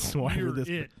reasons why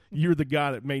you're the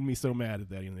guy that made me so mad at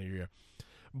that end of the year.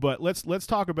 But let's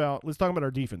talk about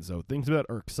our defense, though. Things that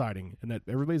are exciting and that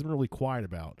everybody's been really quiet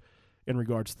about in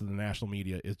regards to the national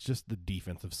media is just the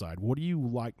defensive side. What do you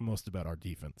like most about our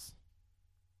defense?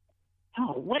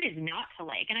 Oh, what is not to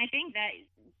like? And I think that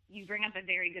you bring up a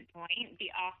very good point. The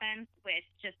offense, with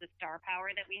just the star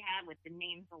power that we have with the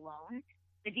names alone,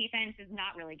 the defense is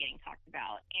not really getting talked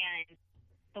about. And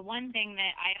the one thing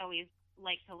that I always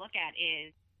like to look at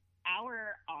is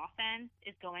our offense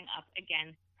is going up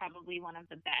against probably one of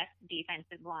the best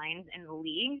defensive lines in the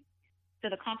league.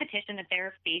 So the competition that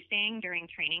they're facing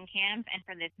during training camp and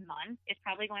for this month is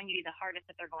probably going to be the hardest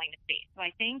that they're going to face. So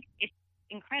I think it's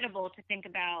incredible to think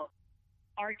about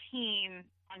our team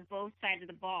on both sides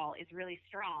of the ball is really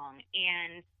strong,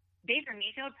 and Baker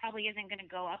Mayfield probably isn't going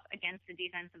to go up against the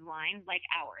defensive line like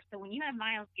ours. So when you have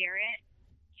Myles Garrett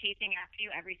chasing after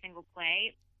you every single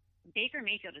play, Baker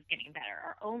Mayfield is getting better.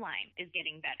 Our O-line is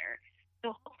getting better.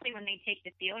 So hopefully when they take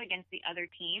the field against the other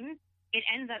teams, it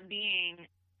ends up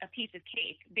being a piece of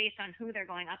cake based on who they're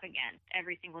going up against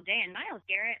every single day. And Myles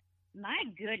Garrett, my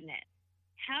goodness,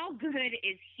 how good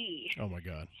is he? Oh, my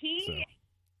God.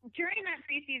 During that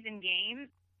preseason game,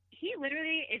 he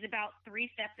literally is about 3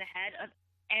 steps ahead of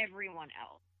everyone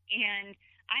else. And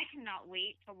I cannot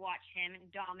wait to watch him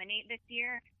dominate this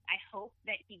year. I hope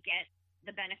that he gets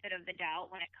the benefit of the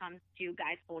doubt when it comes to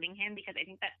guys holding him, because I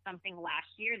think that's something last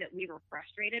year that we were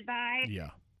frustrated by. Yeah.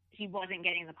 He wasn't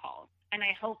getting the calls. And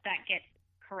I hope that gets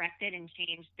corrected and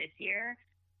changed this year,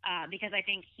 because I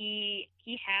think he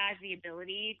has the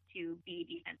ability to be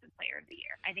Defensive Player of the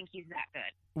Year. I think he's that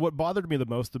good. What bothered me the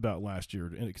most about last year,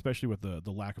 and especially with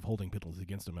the lack of holding penalties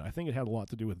against him, I think it had a lot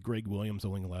to do with Greg Williams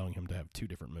only allowing him to have 2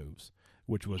 different moves,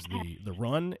 which was the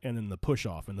run and then the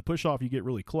push-off. And the push-off, you get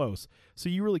really close, so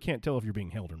you really can't tell if you're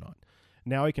being held or not.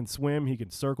 Now he can swim, he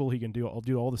can circle, he can do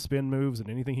all the spin moves and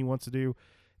anything he wants to do,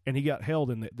 and he got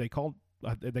held, and they called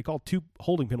 2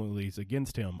 holding penalties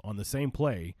against him on the same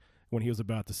play when he was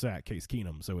about to sack Case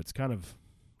Keenum. So it's kind of,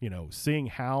 seeing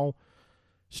how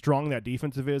strong that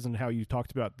defensive is and how you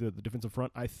talked about the defensive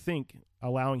front, I think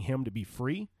allowing him to be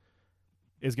free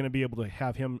is going to be able to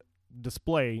have him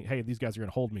display, hey, these guys are going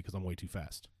to hold me because I'm way too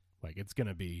fast. Like, it's going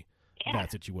to be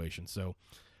that situation. So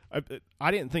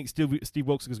I didn't think Steve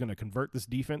Wilkes was going to convert this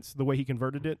defense the way he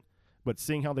converted it, but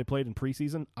seeing how they played in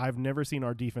preseason, I've never seen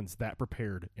our defense that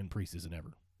prepared in preseason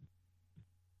ever.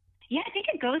 Yeah, I think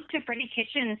it goes to Freddie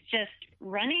Kitchens just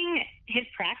running his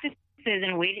practices in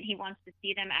a way that he wants to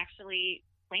see them actually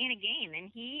play in a game, and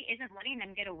he isn't letting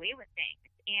them get away with things.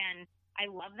 And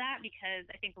I love that, because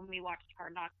I think when we watched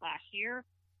Hard Knocks last year,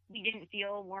 we didn't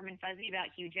feel warm and fuzzy about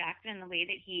Hugh Jackson, the way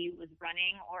that he was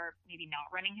running or maybe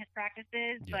not running his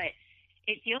practices. Yeah. But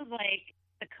it feels like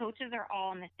the coaches are all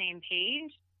on the same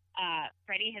page.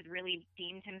 Freddie has really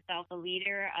deemed himself a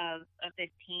leader of this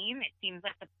team. It seems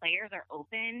like the players are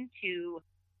open to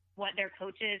what their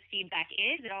coaches' feedback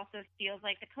is. It also feels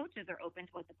like the coaches are open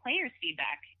to what the players'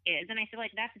 feedback is. And I feel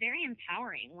like that's very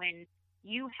empowering when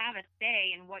you have a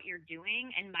say in what you're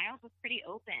doing. And Miles was pretty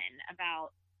open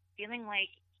about feeling like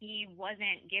he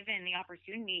wasn't given the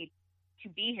opportunity to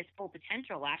be his full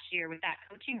potential last year with that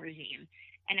coaching regime.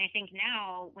 And I think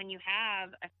now when you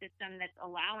have a system that's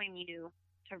allowing you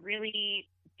to really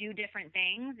do different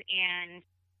things and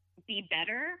be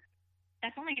better,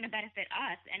 that's only going to benefit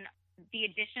us. And the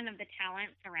addition of the talent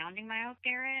surrounding Myles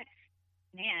Garrett,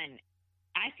 man,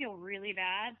 I feel really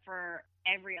bad for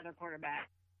every other quarterback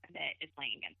that is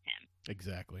playing against him.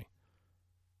 Exactly.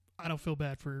 I don't feel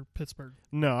bad for Pittsburgh.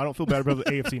 No, I don't feel bad about the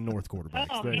AFC North quarterbacks.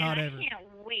 Oh, man, Not I ever.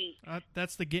 can't wait.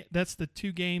 That's the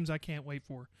 2 games I can't wait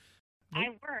for.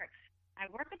 Nope. I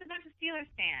work with a bunch of Steelers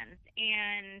fans,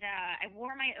 and I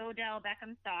wore my Odell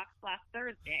Beckham socks last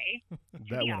Thursday That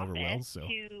to the went over well. office So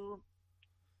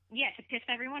to piss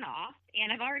everyone off.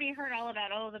 And I've already heard all about,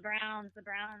 the Browns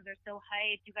are so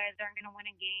hyped. You guys aren't going to win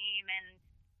a game, and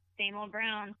same old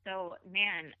Browns. So,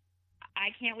 man, I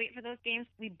can't wait for those games.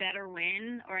 We better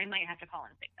win, or I might have to call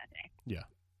in sick that day.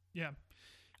 Yeah.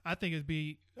 I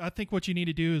think what you need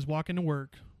to do is walk into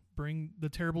work, bring the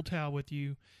terrible towel with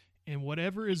you, and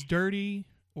whatever is dirty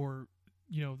or,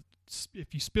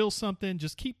 if you spill something,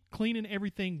 just keep cleaning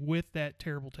everything with that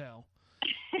terrible towel.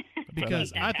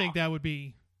 Because I think that would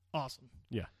be awesome.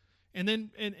 Yeah. And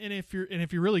then and if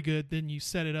you're really good, then you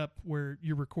set it up where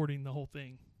you're recording the whole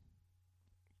thing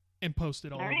and post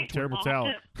it all over right. Twitter. terrible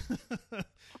towel.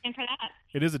 And for that,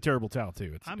 It is a terrible towel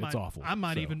too. It's awful. I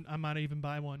might even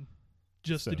buy one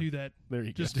just to do that. There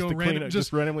you Just go. go random.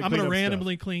 Just randomly. I'm going to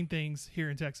randomly clean things here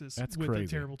in Texas That's with crazy. a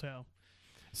terrible towel.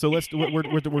 So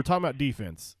we're talking about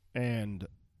defense and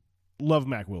love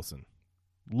Mac Wilson,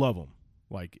 love him.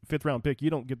 Like 5th round pick, you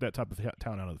don't get that type of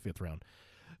talent out of the 5th round.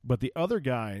 But the other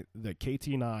guy that KT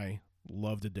and I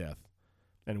love to death,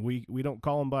 and we don't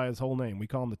call him by his whole name, we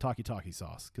call him the Taki Taki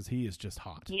sauce because he is just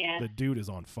hot. Yeah. The dude is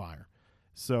on fire.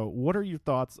 So what are your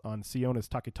thoughts on Siona's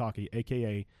Taki Taki,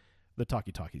 a.k.a. the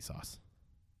Taki Taki sauce?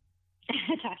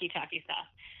 Taki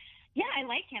sauce. Yeah, I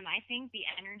like him. I think the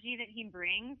energy that he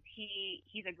brings,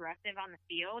 he's aggressive on the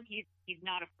field. He's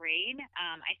not afraid.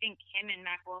 I think him and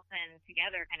Mac Wilson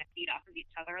together kind of feed off of each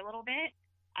other a little bit.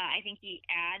 I think he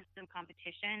adds some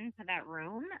competition to that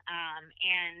room.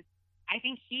 And I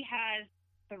think he has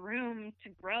the room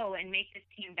to grow and make this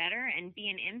team better and be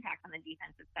an impact on the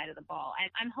defensive side of the ball.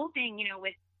 I'm hoping,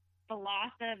 with the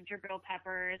loss of Jabril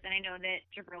Peppers, and I know that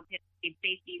Jabril played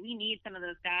safety, we need some of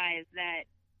those guys that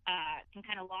can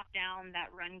kind of lock down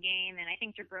that run game. And I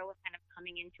think Jabril was kind of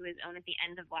coming into his own at the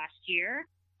end of last year.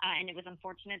 And it was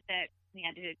unfortunate that we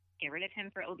had to get rid of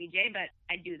him for OBJ, but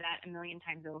I'd do that a million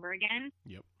times over again.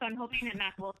 Yep. So I'm hoping that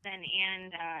Mac Wilson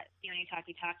and Sione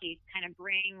Taki kind of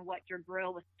bring what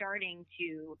Jabril was starting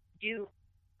to do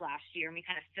last year, and we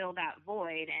kind of fill that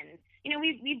void. And,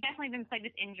 we've definitely been plagued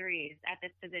with injuries at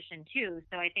this position too.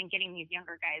 So I think getting these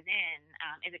younger guys in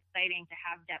is exciting to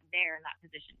have depth there in that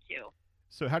position too.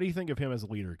 So how do you think of him as a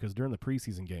leader? Because during the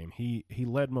preseason game, he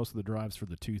led most of the drives for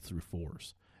the 2 through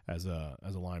 4s as a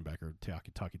linebacker.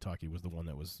 Taki was the one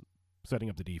that was setting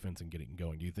up the defense and getting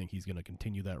going. Do you think he's going to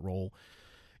continue that role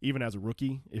even as a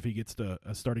rookie if he gets to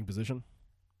a starting position?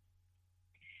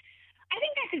 I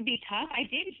think that could be tough. I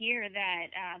did hear that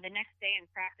the next day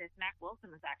in practice, Mac Wilson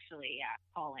was actually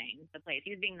calling the plays.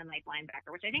 He was being the Mike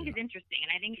linebacker, which I think is interesting.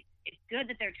 And I think it's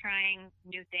good that they're trying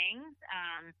new things.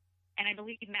 And I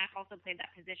believe Mac also played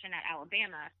that position at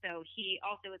Alabama, so he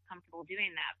also is comfortable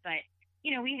doing that. But,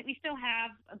 we still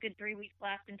have a good 3 weeks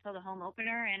left until the home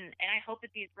opener, and I hope that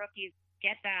these rookies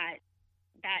get that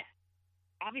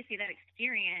obviously that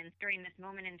experience during this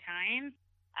moment in time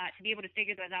to be able to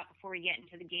figure those out before we get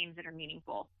into the games that are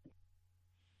meaningful.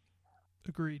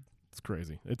 Agreed. It's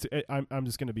crazy. I'm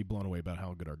just going to be blown away about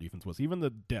how good our defense was, even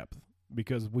the depth,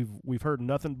 because we've heard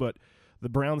nothing but the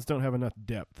Browns don't have enough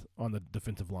depth on the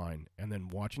defensive line. And then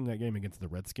watching that game against the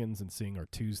Redskins and seeing our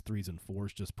 2s, 3s, and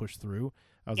 4s just push through,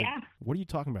 I was like, what are you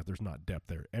talking about? There's not depth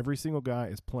there. Every single guy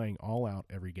is playing all out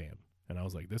every game. And I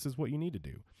was like, this is what you need to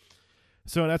do.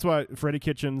 So that's why Freddie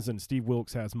Kitchens and Steve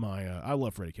Wilks has my I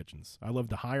love Freddie Kitchens. I love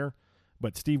to hire.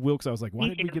 But Steve Wilks, I was like, why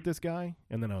did we get this guy?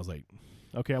 And then I was like,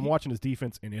 okay, I'm watching his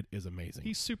defense, and it is amazing.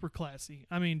 He's super classy.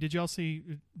 I mean, did y'all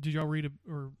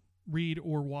read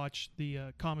or watch the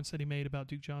comments that he made about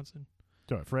Duke Johnson?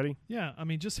 Freddie? Yeah, I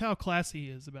mean, just how classy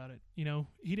he is about it.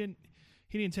 He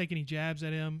he didn't take any jabs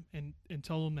at him and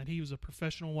told him that he was a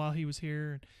professional while he was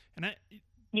here.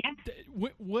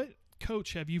 What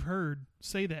coach have you heard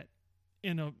say that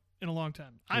in a long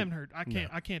time? I haven't heard.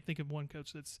 I can't think of one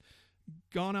coach that's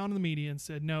gone out in the media and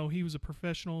said no, he was a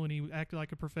professional and he acted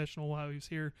like a professional while he was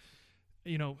here.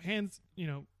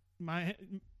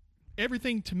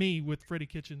 Everything to me with Freddie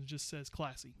Kitchens just says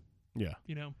classy. Yeah.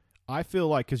 I feel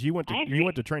like because you went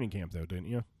to training camp though, didn't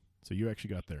you? So you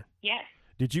actually got there. Yes.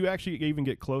 Did you actually even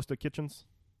get close to Kitchens?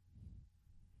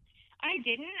 I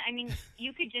didn't. I mean,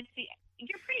 you could just see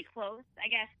you're pretty close, I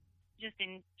guess, just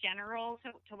in general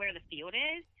to where the field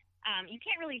is. You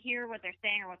can't really hear what they're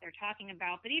saying or what they're talking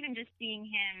about, but even just seeing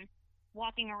him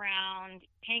walking around,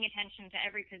 paying attention to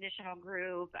every positional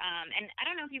group. And I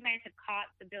don't know if you guys have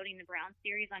caught the Building the Browns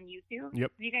series on YouTube.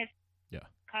 Yep. Have you guys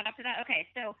caught up to that? Okay,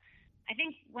 so I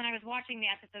think when I was watching the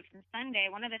episode from Sunday,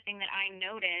 one of the things that I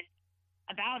noticed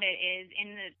about it is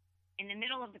in the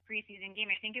middle of the preseason game,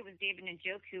 I think it was David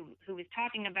Njoku who was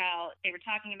talking about,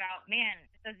 man,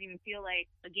 this doesn't even feel like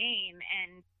a game.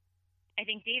 And I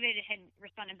think David had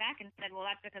responded back and said, well,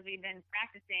 that's because we've been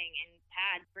practicing in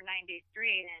pads for 9 days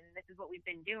straight, and this is what we've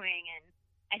been doing. And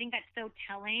I think that's so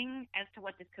telling as to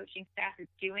what this coaching staff is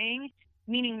doing,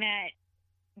 meaning that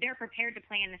they're prepared to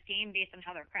play in this game based on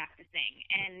how they're practicing.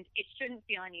 And it shouldn't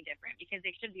feel any different because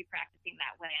they should be practicing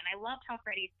that way. And I loved how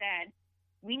Freddie said,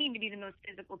 we need to be the most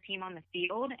physical team on the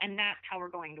field, and that's how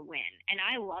we're going to win. And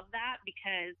I love that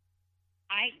because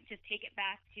I just take it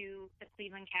back to the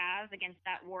Cleveland Cavs against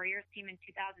that Warriors team in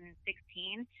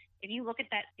 2016. If you look at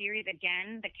that series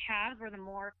again, the Cavs were the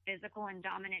more physical and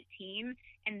dominant team,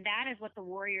 and that is what the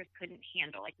Warriors couldn't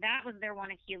handle. Like, that was their one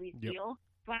Achilles heel.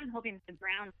 So I'm hoping that the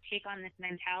Browns take on this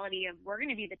mentality of we're going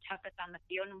to be the toughest on the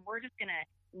field, and we're just going to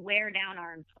wear down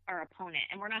our opponent,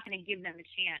 and we're not going to give them a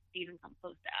chance to even come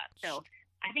close to us. So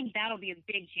I think that'll be a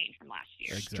big change from last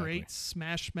year. Exactly. Straight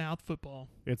smash mouth football.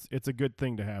 It's a good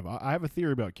thing to have. I have a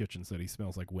theory about Kitchens that he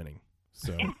smells like winning.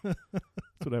 So that's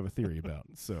what I have a theory about.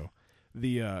 So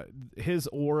his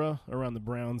aura around the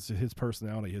Browns, his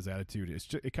personality, his attitude,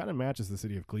 it kind of matches the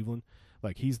city of Cleveland.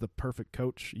 Like, he's the perfect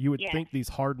coach. You would think these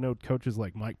hard-nosed coaches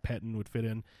like Mike Pettin would fit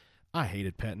in. I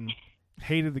hated Pettin.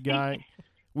 Hated the guy.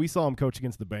 We saw him coach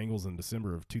against the Bengals in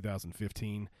December of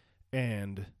 2015,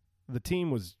 and the team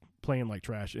was playing like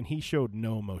trash, and he showed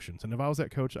no emotions. And if I was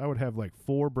that coach, I would have like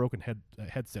 4 broken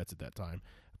headsets at that time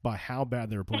by how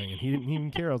bad they were playing, and he didn't even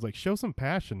care. I was like, show some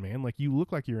passion, man. Like, you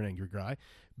look like you're an angry guy.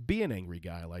 Be an angry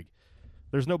guy. Like,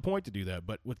 there's no point to do that.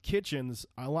 But with Kitchens,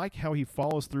 I like how he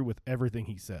follows through with everything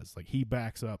he says. Like, he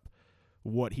backs up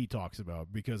what he talks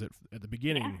about, because at the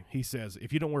beginning he says,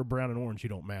 if you don't wear brown and orange, you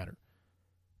don't matter.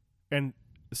 And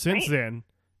since then,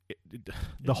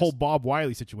 the whole Bob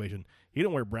Wiley situation, he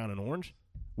don't wear brown and orange.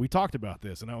 We talked about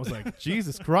this, and I was like,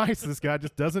 Jesus Christ, this guy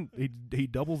just doesn't – he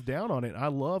doubles down on it. I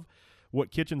love what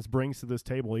Kitchens brings to this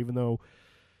table, even though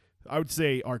I would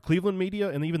say our Cleveland media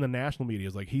and even the national media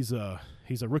is like, he's a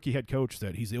rookie head coach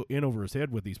that he's in over his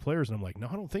head with these players. And I'm like, no,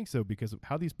 I don't think so, because of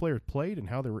how these players played and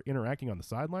how they were interacting on the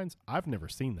sidelines. I've never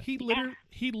seen that.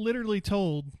 He literally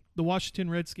told the Washington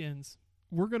Redskins,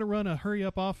 we're going to run a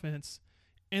hurry-up offense,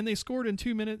 and they scored in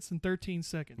 2 minutes and 13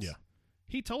 seconds. Yeah.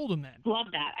 He told them that. Love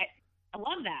that. I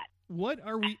love that. What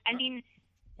are we? I mean,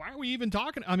 why are we even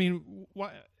talking? I mean,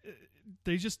 why?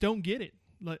 They just don't get it.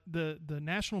 Like, the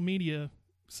national media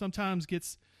sometimes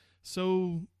gets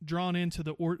so drawn into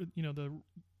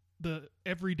the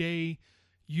everyday,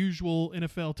 usual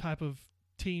NFL type of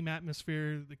team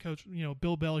atmosphere. The coach,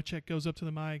 Bill Belichick goes up to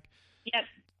the mic. Yep.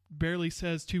 Barely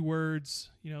says 2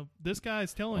 words. This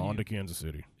guy's telling you. On to Kansas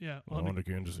City. Yeah. On to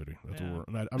Kansas City. That's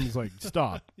what I'm just like,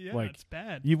 stop. Yeah, like, it's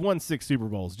bad. You've won 6 Super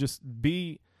Bowls.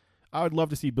 I would love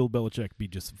to see Bill Belichick be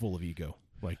just full of ego.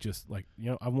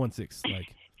 I've won 6.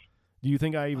 Like, do you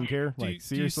think I even care?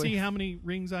 Seriously? Do you see how many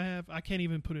rings I have? I can't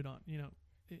even put it on.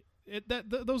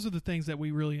 Those are the things that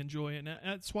we really enjoy, and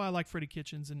that's why I like Freddie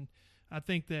Kitchens. And I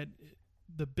think that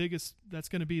that's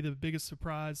going to be the biggest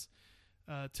surprise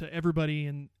to everybody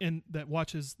and that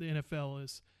watches the NFL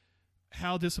is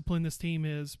how disciplined this team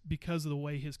is because of the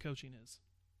way his coaching is.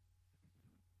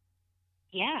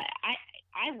 Yeah,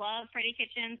 I love Freddie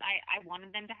Kitchens. I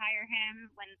wanted them to hire him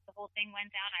when the whole thing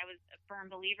went down. I was a firm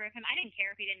believer of him. I didn't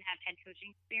care if he didn't have head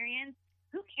coaching experience.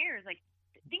 Who cares? Like,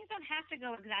 things don't have to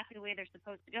go exactly the way they're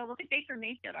supposed to go. Look at Baker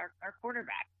Mayfield, our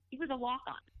quarterback. He was a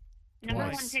walk-on.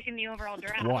 Number 1 pick in the overall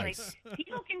draft. Like,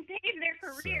 people can save their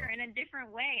career in a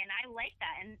different way, and I like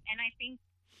that. And I think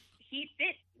he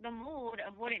fits the mold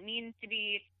of what it means to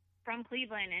be from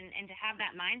Cleveland and to have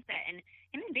that mindset. And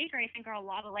him and Baker, I think, are a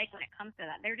lot alike when it comes to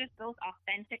that. They're just both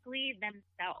authentically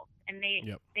themselves, and they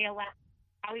allow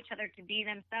allow each other to be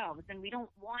themselves, and we don't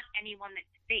want anyone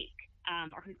that's fake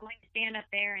or who's going to stand up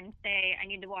there and say, I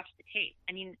need to watch the tape.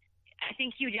 I mean, I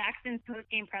think Hugh Jackson's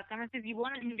post-game press conferences, you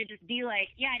wanted him to just be like,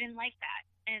 yeah, I didn't like that,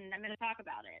 and I'm going to talk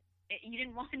about it. You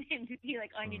didn't want him to be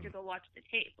like, oh, I need to go watch the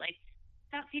tape. Like,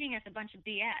 stop feeding us a bunch of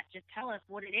BS. Just tell us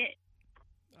what it is.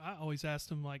 I always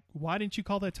asked him, like, why didn't you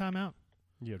call that timeout?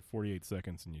 You had 48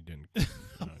 seconds and you didn't.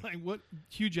 Like, what?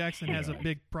 Hugh Jackson has a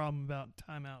big problem about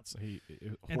timeouts.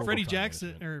 And Freddie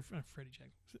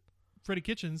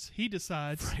Kitchens, he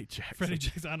decides. Freddie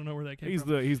Jackson. I don't know where that came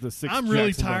from. He's the sixth. I'm really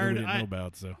Jackson tired. We didn't know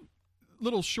about, so.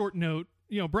 Little short note.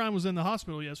 Brian was in the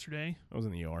hospital yesterday. I was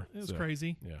in the ER. It was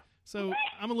crazy. Yeah. So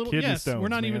I'm a little. Kidney stones, we're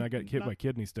not man. even. I got hit by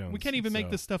kidney stones. We can't even make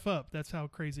this stuff up. That's how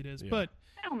crazy it is. Yeah. But.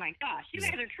 Oh my gosh, you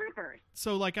guys are troopers.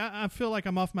 So like I feel like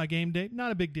I'm off my game day.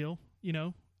 Not a big deal,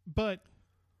 but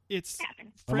it's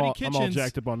Freddie Kitchens. I'm all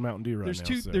jacked up on Mountain Dew right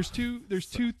now. There's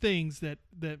two things that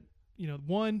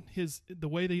one, the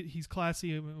way that he's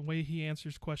classy and the way he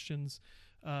answers questions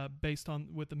based on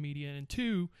with the media, and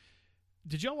two,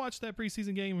 did y'all watch that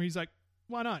preseason game where he's like,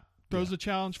 why not? Throws the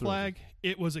challenge flag.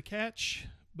 It was a catch,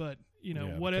 but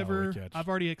whatever. I've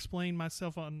already explained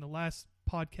myself on the last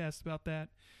podcast about that.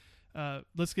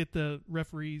 Let's get the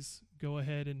referees go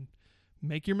ahead and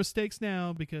make your mistakes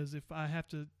now, because if I have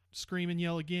to scream and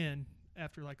yell again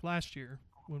after like last year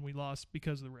when we lost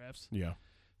because of the refs. Yeah.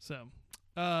 So,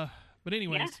 but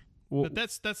anyways, but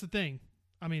that's the thing.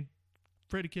 I mean,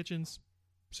 Freddie Kitchens,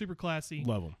 super classy.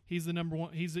 Love him. He's the number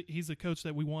one. He's the coach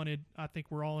that we wanted. I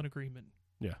think we're all in agreement.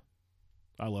 Yeah.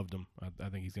 I loved him. I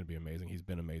think he's going to be amazing. He's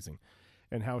been amazing.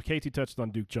 And how Katie touched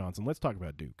on Duke Johnson. Let's talk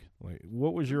about Duke. Like,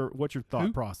 what's your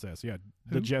thought process? Yeah,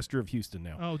 the Jester of Houston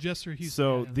now. Oh, Jester of Houston.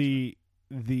 So the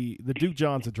Duke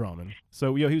Johnson Drummond.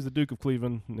 So he was the Duke of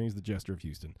Cleveland, and he's the Jester of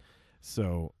Houston.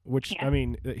 So I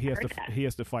mean, he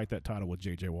has to fight that title with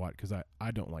J.J. Watt, because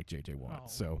I don't like J.J.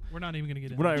 Watt. So we're not even going to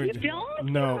get into it. You don't?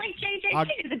 No. Like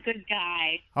J.J. He's a good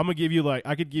guy. I'm gonna give you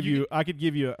I could give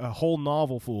you a whole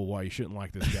novel full of why you shouldn't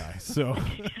like this guy. So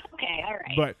okay, all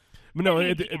right. But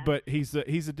no, but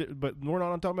but we're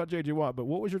not talking about J.J. Watt. But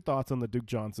what was your thoughts on the Duke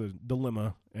Johnson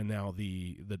dilemma and now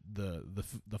the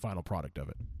final product of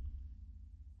it?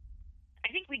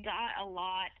 I think we got a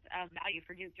lot of value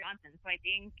for Duke Johnson. So I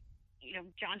think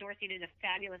John Dorsey did a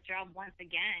fabulous job once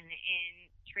again in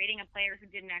trading a player who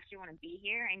didn't actually want to be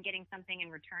here and getting something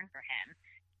in return for him.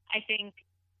 I think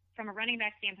from a running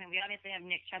back standpoint, we obviously have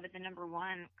Nick Chubb at the number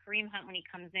one. Kareem Hunt, when he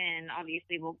comes in,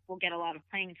 obviously will get a lot of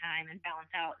playing time and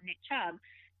balance out Nick Chubb.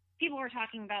 People were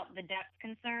talking about the depth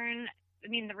concern. I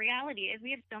mean, the reality is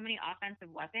we have so many offensive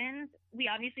weapons. We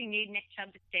obviously need Nick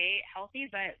Chubb to stay healthy,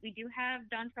 but we do have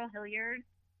Dontrell Hilliard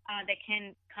that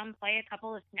can come play a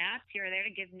couple of snaps here or there to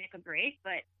give Nick a break.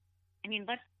 But I mean,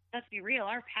 let's be real.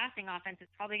 Our passing offense is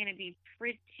probably going to be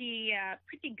pretty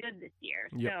good this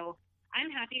year. Yep. So I'm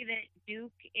happy that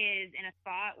Duke is in a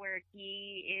spot where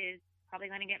he is probably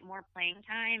going to get more playing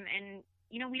time, and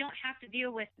we don't have to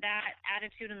deal with that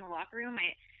attitude in the locker room.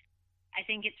 I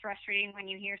think it's frustrating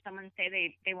when you hear someone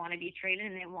say they want to be traded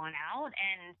and they want out.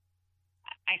 And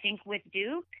I think with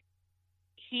Duke,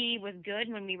 he was good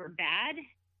when we were bad.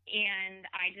 And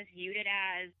I just viewed it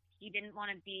as he didn't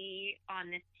want to be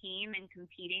on this team and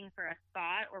competing for a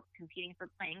spot or competing for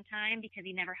playing time, because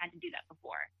he never had to do that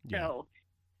before. Yeah. So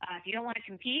if you don't want to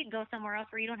compete, go somewhere else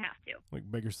where you don't have to. Like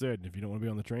Baker said, if you don't want to be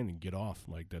on the train, then get off.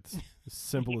 Like, that's as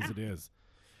simple as it is.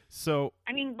 So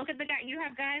I mean, look at the guy. You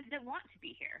have guys that want to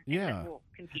be here. Yeah, and will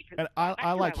compete for the and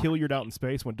I like Hilliard out in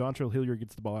space. When Dontrell Hilliard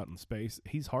gets the ball out in space,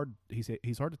 he's hard.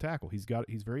 He's hard to tackle. He's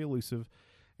very elusive,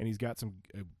 and he's got some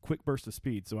quick burst of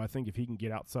speed. So I think if he can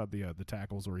get outside the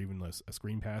tackles or even a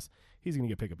screen pass, he's going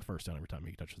to get pick up a first down every time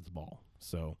he touches the ball.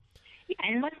 So. Yeah,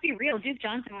 and let's be real. Duke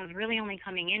Johnson was really only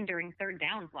coming in during third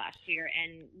downs last year,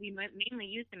 and we mainly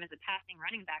used him as a passing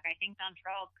running back. I think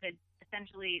Dontrell could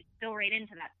essentially fill right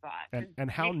into that spot. And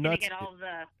how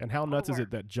nuts is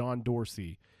it that John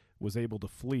Dorsey was able to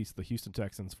fleece the Houston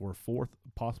Texans for a fourth,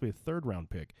 possibly a third round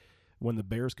pick, when the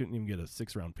Bears couldn't even get a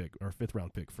 6th round pick or 5th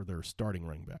round pick for their starting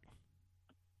running back?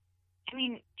 I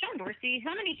mean, John Dorsey.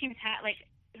 How many teams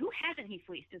who hasn't he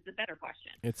fleeced? Is the better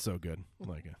question. It's so good.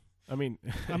 I mean,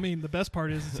 the best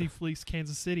part is he fleeced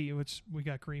Kansas City, which we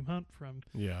got Kareem Hunt from.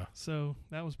 Yeah. So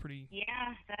that was pretty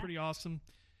awesome.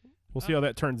 We'll see how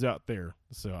that turns out there.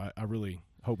 So I really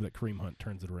hope that Kareem Hunt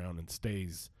turns it around and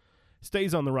stays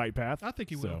on the right path. I think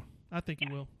he will. I think he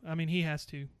will. I mean, he has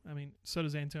to. I mean, so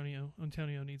does Antonio.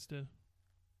 Antonio needs to,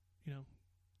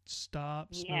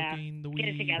 stop smoking the weed.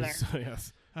 Get it together. So,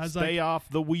 yes. Stay off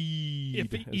the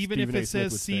weed. Even if it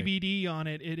says CBD on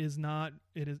it, it is not.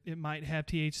 It might have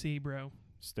THC, bro.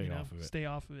 Stay off of it. Stay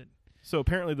off of it. So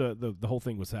apparently the whole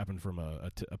thing was happened from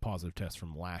a positive test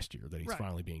from last year that he's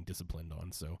finally being disciplined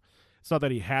on. So it's not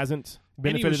that he hasn't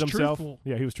benefited himself. Truthful.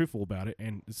 Yeah, he was truthful about it.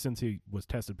 And since he was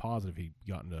tested positive, he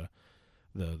got into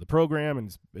the program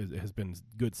and has been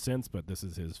good since. But this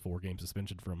is his 4-game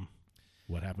suspension from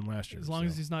what happened last year. As long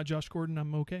as he's not Josh Gordon,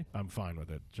 I'm okay. I'm fine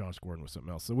with it. Josh Gordon was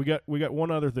something else. So we got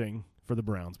one other thing for the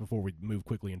Browns before we move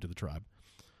quickly into the tribe.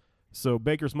 So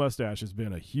Baker's mustache has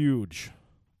been a huge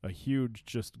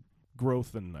just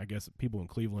growth, and I guess people in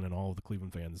Cleveland and all of the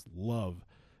Cleveland fans love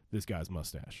this guy's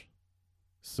mustache.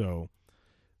 So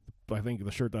I think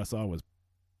the shirt that I saw was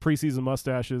preseason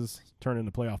mustaches turn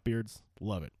into playoff beards.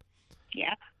 Love it.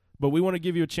 Yeah. But we want to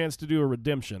give you a chance to do a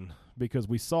redemption because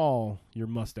we saw your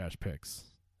mustache picks,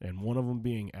 and one of them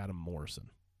being Adam Morrison.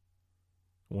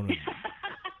 One of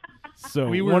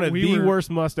one of the worst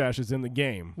mustaches in the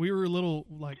game. We were a little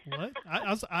like, what?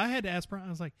 I had to ask Brian. I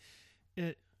was like,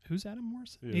 who's Adam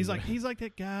Morrison? Yeah, he's like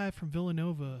that guy from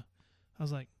Villanova. I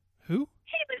was like, who?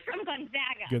 He was from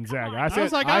Gonzaga. Gonzaga.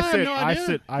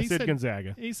 I said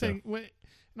Gonzaga. He's saying, wait.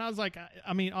 And I was like,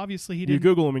 I mean, obviously he You didn't.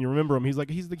 Google him and you remember him. He's the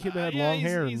kid that had long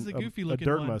hair he's and the goofy a looking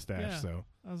dirt one. mustache. Yeah. So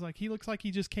I was like, he looks like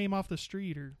he just came off the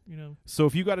street, or So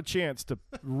if you got a chance to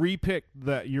repick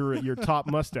your top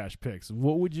mustache picks,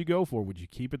 what would you go for? Would you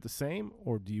keep it the same,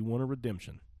 or do you want a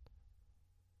redemption?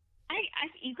 I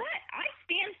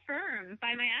stand firm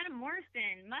by my Adam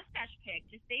Morrison mustache pick,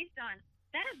 just based on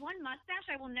that is one mustache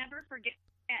I will never forget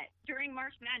during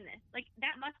March Madness. Like,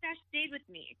 that mustache stayed with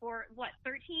me for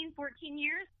 13, 14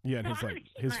 years. Yeah, and so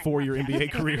his 4-year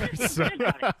NBA career. So.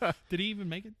 Did he even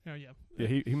make it? Oh yeah. Yeah,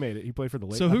 he made it. He played for the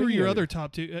Lakers. So who are your other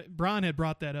top two? Brian had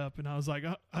brought that up, and I was like,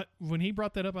 when he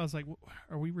brought that up, I was like,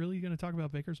 are we really going to talk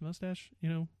about Baker's mustache?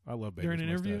 I love Baker's during an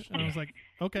interview, mustache. and I was like,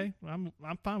 okay, I'm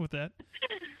fine with that.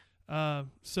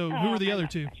 So who are the other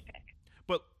two?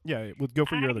 But yeah, go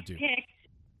for your other two. Picked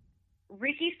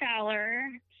Ricky Fowler.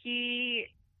 He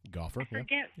golfer. I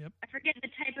forget. Yep. I forget the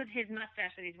type of his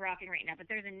mustache that he's rocking right now, but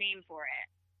there's a name for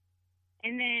it.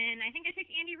 And then I think I picked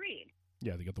Andy Reid.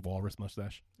 Yeah, they got the walrus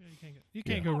mustache. Yeah, you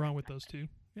can't go wrong with those two.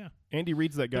 Yeah. Andy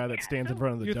Reid's that guy that stands in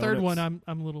front of the Your donuts. third one,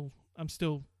 I'm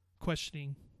still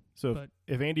questioning. So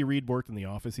if Andy Reid worked in the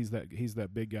office, he's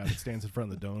that big guy that stands in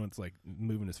front of the donuts, like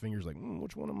moving his fingers, like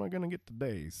which one am I going to get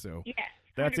today? So yes,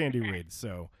 that's Andy Reid.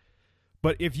 So,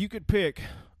 but if you could pick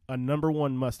a number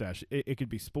one mustache, it could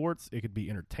be sports, it could be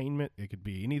entertainment, it could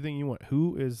be anything you want.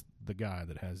 Who is the guy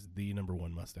that has the number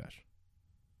one mustache?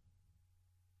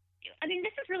 I mean,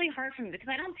 this is really hard for me because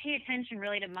I don't pay attention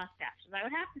really to mustaches. I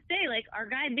would have to say, like, our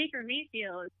guy Baker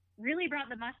Mayfield really brought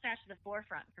the mustache to the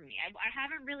forefront for me. I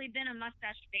haven't really been a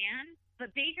mustache fan,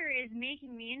 but Baker is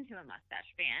making me into a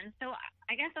mustache fan. So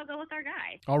I guess I'll go with our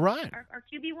guy. All right. Our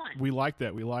QB1. We like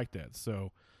that.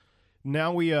 So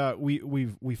now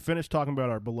we've finished talking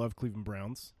about our beloved Cleveland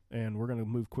Browns, and we're going to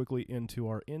move quickly into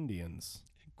our Indians.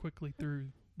 Quickly through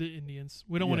the Indians.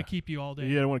 We don't want to keep you all day.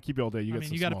 Yeah, I don't want to keep you all day.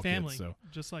 You got a family, kids, so.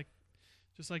 just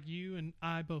like you and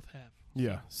I both have.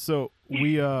 Yeah. So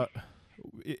we,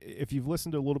 if you've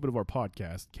listened to a little bit of our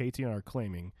podcast, Katie and I are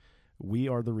claiming we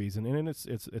are the reason, and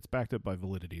it's backed up by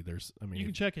validity. You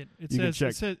can check it.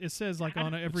 It says like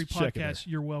on every podcast,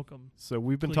 you're welcome. So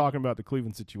we've been talking about the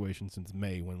Cleveland situation since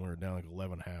May, when we were down like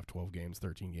 11.5, 12 games,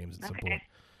 13 games at some point.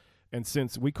 And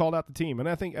since we called out the team, and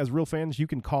I think as real fans, you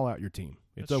can call out your team.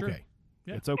 It's That's okay. True.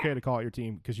 Yeah. It's okay to call out your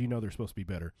team because you know they're supposed to be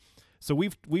better. So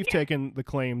we've taken the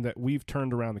claim that we've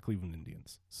turned around the Cleveland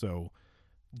Indians. So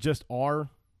just our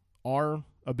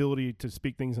ability to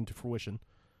speak things into fruition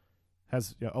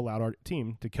has allowed our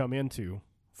team to come into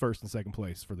first and second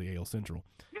place for the AL Central.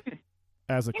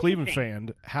 As a Cleveland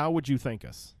fan, how would you thank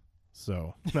us?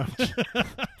 So, no, just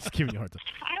giving you a hard time.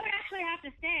 I would actually have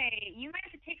to say, you might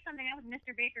have to take something out with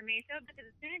Mr. Baker Mayfield, because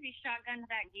as soon as he shotgunned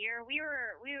that gear, we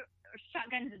were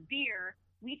shotgunned the beer.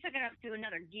 We took it up to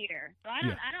another gear. So I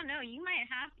don't know. You might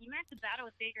have to battle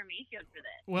with Baker Mayfield for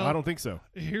this. Well, I don't think so.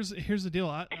 Here's the deal.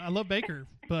 I love Baker,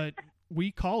 but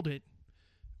we called it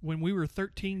when we were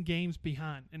 13 games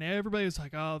behind, and everybody was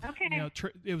like, "Oh, okay.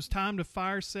 It was time to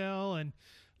fire sell, and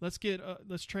let's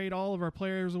trade all of our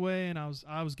players away." And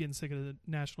I was getting sick of the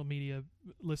national media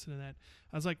listening to that.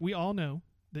 I was like, we all know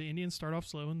the Indians start off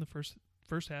slow in the first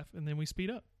half, and then we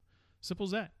speed up. Simple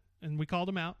as that. And we called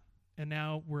them out, and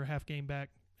now we're a half game back.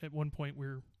 At one point,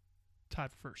 we're tied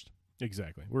for first.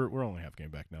 Exactly. We're only half game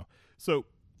back now. So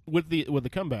with the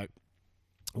comeback,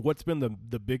 what's been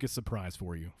the biggest surprise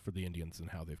for you for the Indians and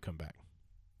how they've come back?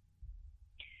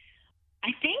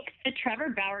 I think the Trevor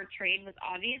Bauer trade was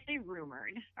obviously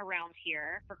rumored around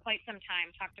here for quite some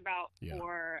time, talked about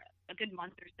for a good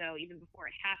month or so, even before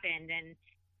it happened, and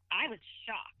I was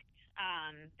shocked.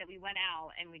 that we went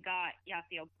out and we got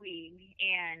Yasiel Puig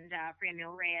and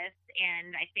Franmil Reyes,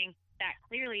 and I think that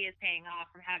clearly is paying off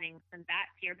from having some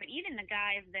bats here. But even the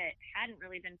guys that hadn't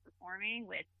really been performing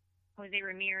with Jose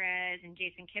Ramirez and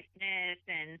Jason Kipnis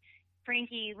and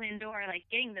Frankie Lindor, like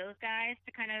getting those guys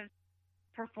to kind of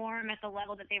perform at the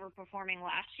level that they were performing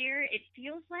last year, it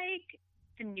feels like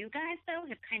the new guys, though,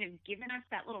 have kind of given us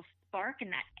that little spark and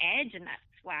that edge and that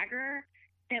swagger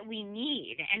that we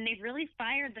need. And they've really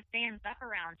fired the fans up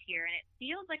around here. And it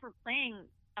feels like we're playing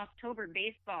October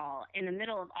baseball in the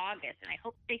middle of August. And I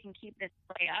hope they can keep this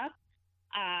play up.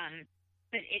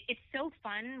 But it's so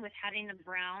fun with having the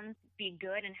Browns be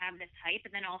good and have this hype.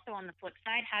 And then also on the flip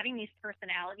side, having these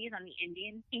personalities on the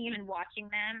Indians team and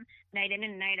watching them night in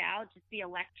and night out just be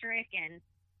electric and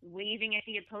waving at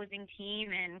the opposing team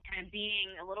and kind of being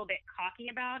a little bit cocky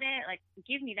about it. Like,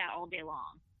 give me that all day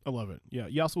long. I love it. Yeah,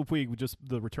 Yasiel Puig, just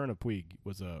the return of Puig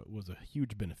was a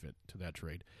huge benefit to that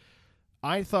trade.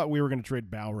 I thought we were going to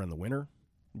trade Bauer in the winter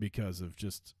because of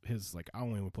just his, like, I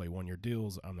only would play 1-year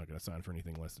deals. I'm not going to sign for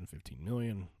anything less than $15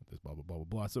 million. This blah blah blah blah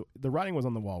blah. So the writing was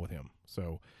on the wall with him.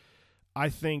 So I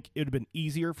think it would have been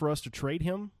easier for us to trade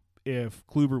him if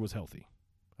Kluber was healthy.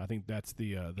 I think that's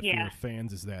the fear of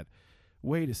fans is that,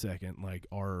 wait a second, like,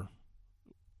 our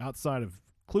outside of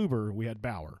Kluber, we had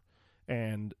Bauer,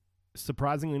 and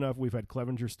surprisingly enough, we've had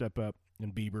Clevenger step up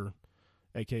and Bieber,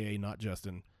 a.k.a. not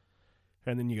Justin.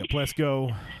 And then you got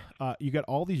Plesko. You got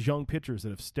all these young pitchers that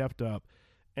have stepped up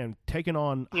and taken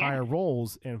on higher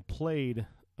roles and played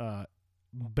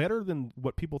better than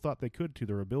what people thought they could to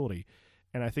their ability.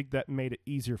 And I think that made it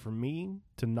easier for me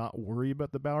to not worry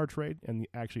about the Bauer trade and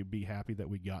actually be happy that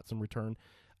we got some return.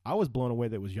 I was blown away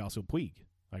that it was Yasiel Puig.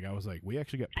 Like, I was like, we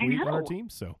actually got Puig on our team.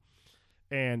 So,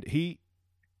 and he,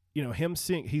 you know, him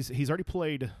seeing he's already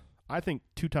played, I think,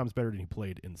 2 times better than he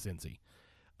played in Cincy.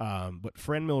 But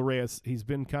Franmil Reyes, he's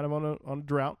been kind of on a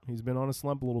drought. He's been on a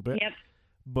slump a little bit. Yep.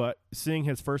 But seeing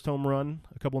his first home run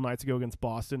a couple of nights ago against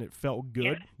Boston, it felt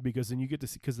good because then you get to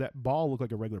see, because that ball looked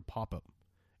like a regular pop-up.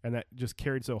 And that just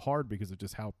carried so hard because of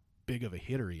just how big of a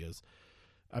hitter he is.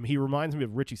 I mean, he reminds me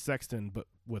of Richie Sexton, but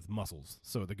with muscles.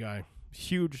 So the guy,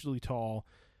 hugely tall,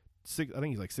 I think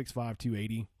he's like 6'5",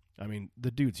 280. I mean, the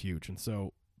dude's huge. And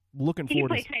so looking forward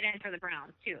to... He can play tight end for the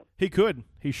Browns, too. He could.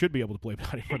 He should be able to play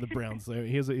tight end for the Browns.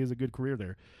 He has a good career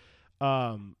there.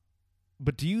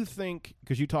 But do you think,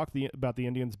 because you talk about the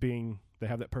Indians being, they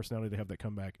have that personality, they have that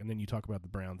comeback, and then you talk about the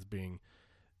Browns being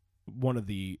one of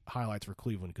the highlights for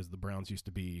Cleveland because the Browns used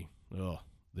to be the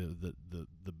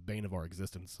bane of our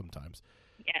existence sometimes.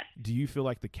 Yes. Do you feel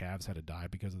like the Cavs had to die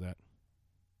because of that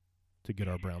to get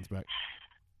our Browns back?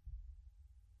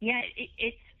 Yeah,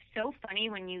 it's so funny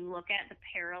when you look at the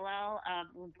parallel of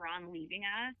LeBron leaving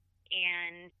us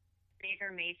and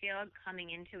Baker Mayfield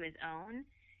coming into his own.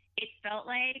 It felt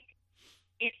like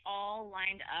it all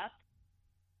lined up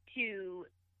to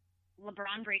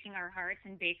LeBron breaking our hearts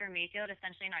and Baker Mayfield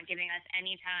essentially not giving us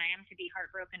any time to be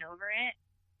heartbroken over it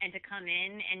and to come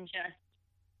in and just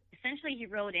essentially he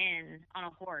rode in on a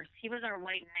horse. He was our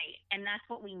white knight, and that's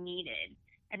what we needed.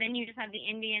 And then you just have the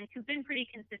Indians who've been pretty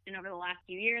consistent over the last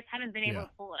few years, haven't been able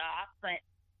to pull it off, but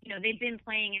you know, they've been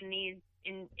playing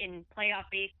in playoff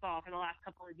baseball for the last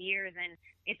couple of years, and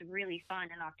it's really fun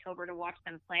in October to watch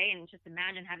them play. And just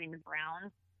imagine having the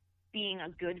Browns being a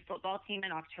good football team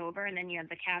in October, and then you have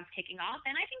the Cavs kicking off.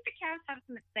 And I think the Cavs have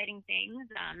some exciting things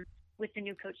with the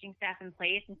new coaching staff in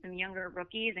place and some younger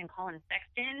rookies and Colin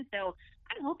Sexton. So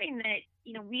I'm hoping that,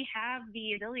 you know, we have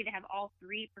the ability to have all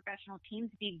 3 professional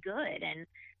teams be good. And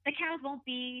the Cavs won't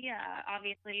be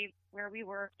obviously where we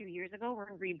were a few years ago. We're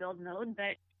in rebuild mode,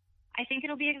 but I think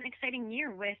it'll be an exciting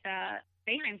year with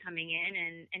Boeheim coming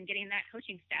in and getting that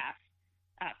coaching staff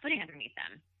footing underneath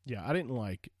them. Yeah, I didn't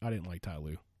like Ty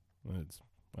Lue.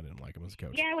 I didn't like him as a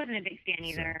coach. Yeah, I wasn't a big fan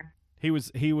either. He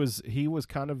was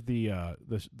kind of the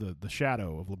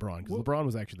shadow of LeBron because LeBron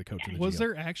was actually the coach. In the was GM.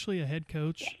 there actually a head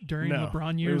coach during No,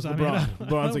 LeBron years? It was LeBron.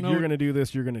 LeBron's like, know. you're going to do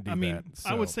this, you're going to do that. I mean, So,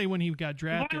 I would say when he got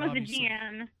drafted, LeBron was the obviously.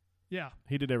 GM. Yeah,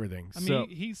 he did everything. I mean,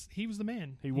 he was the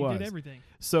man. He was. did everything.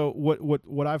 So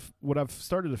what I've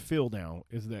started to feel now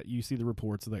is that you see the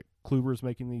reports that Kluber's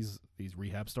making these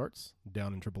rehab starts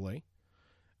down in AAA.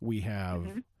 We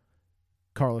have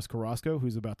Carlos Carrasco,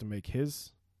 who's about to make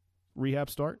his rehab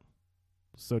start.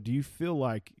 So do you feel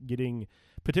like getting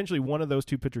potentially one of those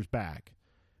 2 pitchers back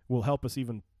will help us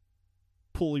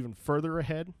pull even further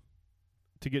ahead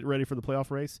to get ready for the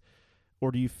playoff race?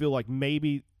 Or do you feel like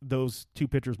maybe those 2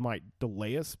 pitchers might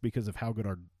delay us because of how good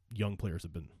our young players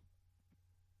have been?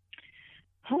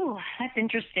 Oh, that's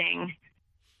interesting.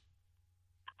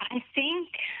 I think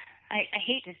I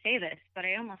hate to say this, but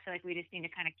I almost feel like we just need to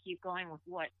kind of keep going with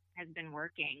what has been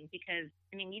working because,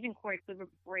 I mean, even Corey Kluber,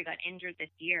 before he got injured this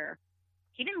year,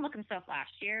 he didn't look himself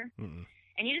last year. Mm-mm.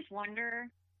 And you just wonder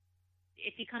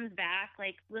if he comes back,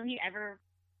 like, will he ever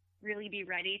really be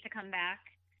ready to come back,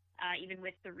 even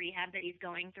with the rehab that he's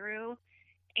going through?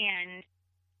 And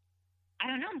I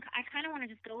don't know. I kind of want to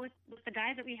just go with the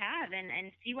guys that we have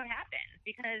and see what happens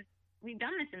because we've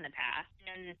done this in the past.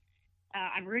 And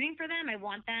I'm rooting for them. I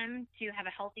want them to have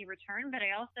a healthy return, but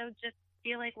I also just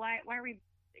feel like why are we?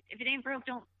 If it ain't broke,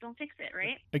 don't fix it,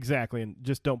 right? Exactly, and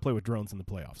just don't play with drones in the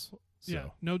playoffs. So. Yeah,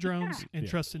 no drones and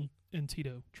trust in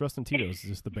Tito. Trust in Tito is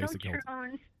just the basic. No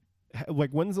drones. Like,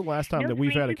 when's the last time that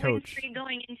we've had a coach?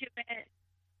 Going into it.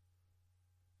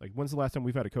 Like, when's the last time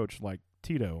we've had a coach like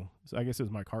Tito? I guess it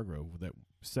was Mike Hargrove that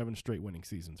 7 straight winning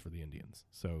seasons for the Indians.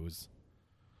 So it was,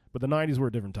 but the '90s were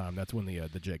a different time. That's when the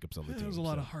Jacobs on the team. There was a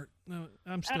lot of heart. No,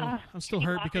 I'm still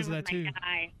hurt because of that too.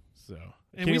 So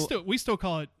and we still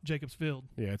call it Jacobs Field.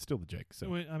 Yeah, it's still the Jake.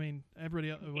 So I mean, everybody.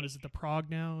 What is it? The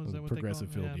Prague now? Is that what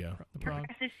Progressive they call it? Field? Yeah, the Prague.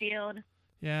 Progressive Field.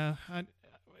 Yeah,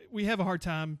 we have a hard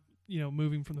time,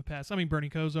 moving from the past. I mean, Bernie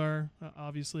Kosar,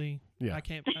 obviously. Yeah. I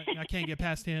can't get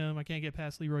past him. I can't get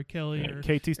past Leroy Kelly. Or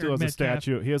KT still or has Metcalf. a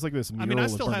statue. He has like this mural. I mean, I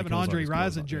still of have an Bernie Andre Kosar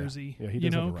Rison jersey. Yeah, he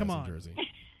does have a come Rison on. jersey.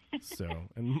 So,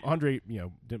 and Andre,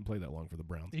 didn't play that long for the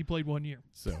Browns. He played 1 year.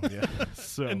 So, yeah.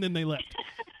 So, and then they left.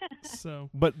 So,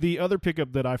 but the other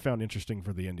pickup that I found interesting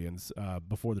for the Indians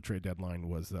before the trade deadline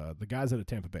was the guys out of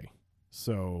Tampa Bay.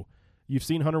 So, you've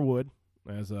seen Hunter Wood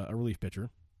as a relief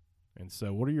pitcher, and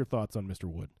so what are your thoughts on Mr.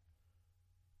 Wood?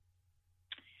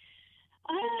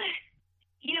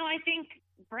 I think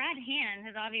Brad Hand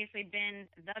has obviously been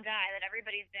the guy that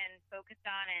everybody's been focused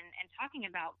on and talking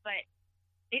about, but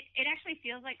it actually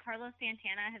feels like Carlos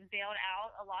Santana has bailed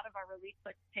out a lot of our relief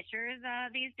pitchers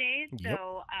these days. Yep.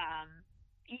 So,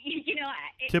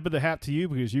 Tip of the hat to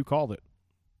you because you called it.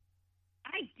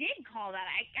 I did call that.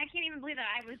 I can't even believe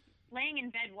that. I was laying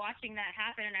in bed watching that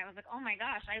happen, and I was like, oh my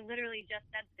gosh, I literally just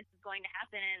said this is going to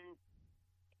happen,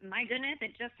 and my goodness,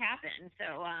 it just happened.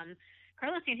 So,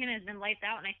 Carlos Santana has been lights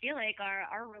out, and I feel like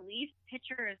our relief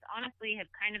pitchers honestly have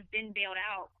kind of been bailed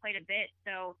out quite a bit.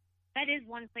 So that is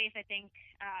one place I think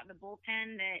the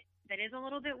bullpen that is a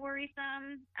little bit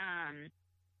worrisome.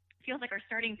 Feels like our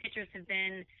starting pitchers have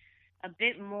been a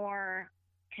bit more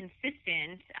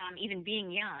consistent, even being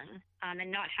young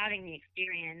and not having the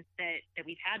experience that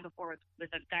we've had before with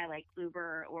a guy like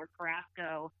Kluber or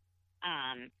Carrasco.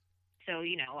 So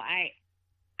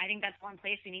I think that's one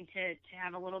place we need to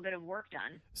have a little bit of work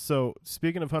done. So,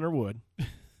 speaking of Hunter Wood,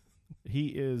 he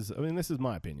is, this is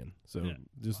my opinion. So,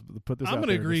 just put this out there. I'm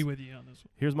going to agree with you on this one.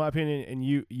 Here's my opinion, and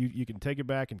you can take it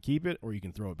back and keep it, or you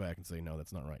can throw it back and say, no,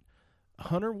 that's not right.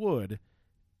 Hunter Wood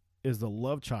is the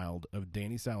love child of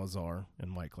Danny Salazar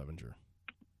and Mike Clevenger.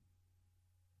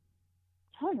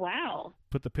 Oh, wow.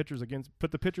 Put the pitchers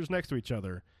next to each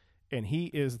other, and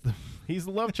he's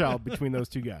the love child between those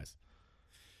two guys.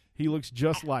 He looks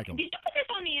just like him. Did you put this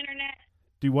on the internet?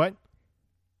 Do what?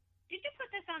 Did you put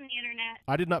this on the internet?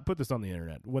 I did not put this on the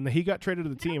internet. When he got traded to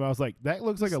the team, I was like, that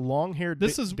looks like a long-haired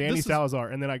Danny Salazar.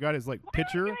 And then I got his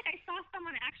picture. I feel like I saw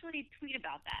someone actually tweet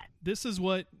about that. This is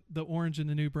what the orange and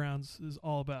the new browns is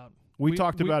all about. We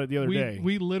talked about it the other day.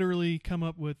 We literally come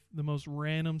up with the most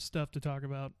random stuff to talk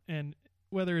about. And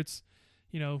whether it's,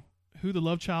 who the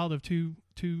love child of two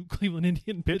Cleveland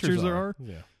Indian pitchers are.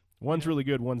 Yeah. One's really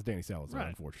good. One's Danny Salazar, right.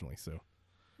 Unfortunately. So,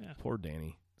 yeah. Poor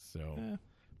Danny. So,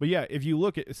 but yeah, if you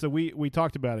look at, so we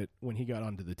talked about it when he got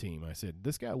onto the team. I said,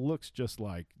 this guy looks just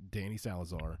like Danny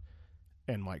Salazar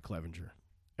and Mike Clevenger.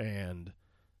 And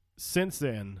since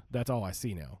then, that's all I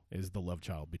see now is the love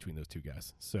child between those two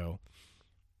guys. So,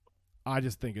 I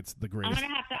just think it's the greatest. I'm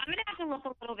gonna have to look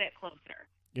a little bit closer.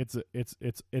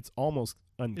 It's almost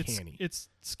uncanny. It's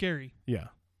scary. Yeah,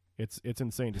 it's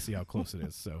insane to see how close it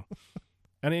is. So.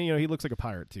 And then, he looks like a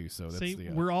pirate too. So that's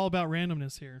we're all about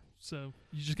randomness here. So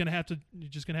you're just gonna have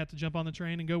to jump on the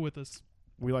train and go with us.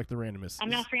 We like the randomness.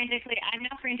 I'm now frantically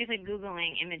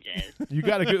Googling images. You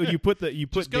gotta go. You put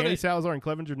Danny Salazar and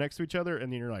Clevenger next to each other,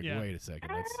 and then you're like, wait a second.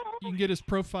 You can get his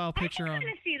profile picture on. I want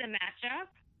to see the matchup.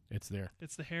 It's there.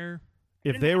 It's the hair.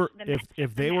 If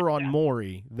they were on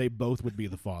Maury, they both would be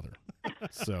the father.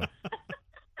 So.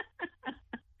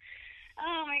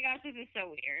 Oh my gosh, this is so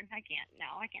weird. I can't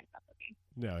stop looking.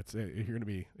 No, it's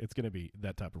gonna be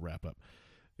that type of wrap up.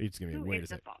 It's gonna be Who is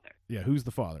the father? Yeah, who's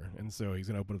the father? And so he's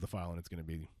gonna open up the file, and it's gonna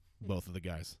be both of the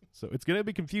guys. So it's gonna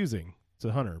be confusing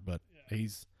to Hunter, but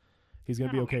he's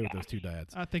gonna be okay with those two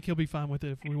dads. I think he'll be fine with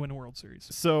it if we win a World Series.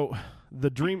 So the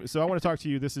dream. So I want to talk to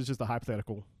you. This is just a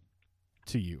hypothetical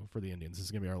to you for the Indians. This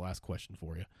is gonna be our last question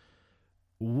for you.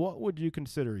 what would you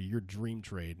consider your dream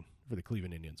trade for the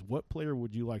Cleveland Indians? What player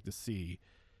would you like to see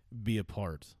be a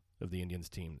part of the Indians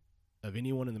team, of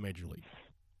anyone in the major league?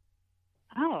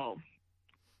 Oh,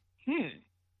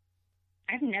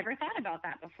 I've never thought about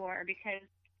that before because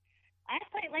I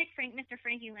quite like Mr.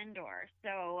 Frankie Lindor.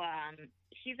 So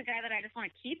he's a guy that I just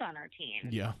want to keep on our team.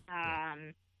 Yeah.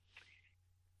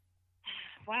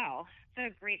 Wow,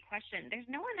 that's a great question. There's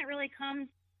no one that really comes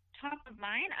top of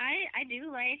mind. I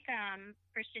do like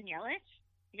Christian Yelich.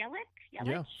 Yelich?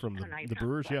 Yeah, from the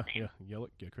Brewers. Yeah, Yelich.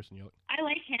 Yeah, Christian Yelich. I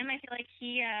like him. I feel like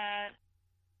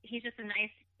he's just a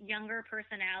nice younger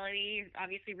personality.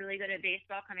 Obviously, really good at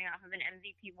baseball, coming off of an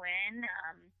MVP win.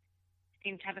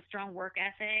 Seems to have a strong work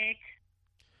ethic.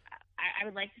 I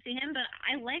would like to see him, but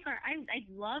I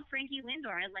love Frankie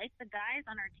Lindor. I like the guys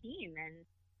on our team, and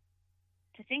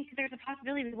to think that there's a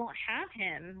possibility we won't have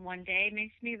him one day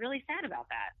makes me really sad about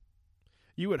that.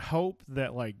 You would hope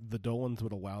that like the Dolans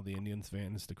would allow the Indians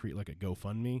fans to create like a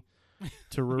GoFundMe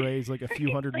to raise like a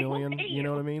few hundred million. You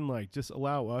know what I mean? Like just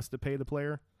allow us to pay the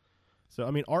player. So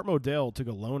I mean, Art Modell took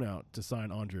a loan out to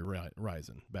sign Andre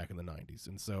Rison back in the '90s,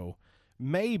 and so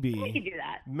maybe we could do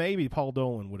that. Maybe Paul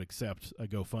Dolan would accept a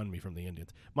GoFundMe from the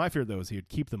Indians. My fear though is he would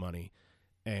keep the money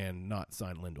and not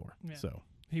sign Lindor. Yeah. So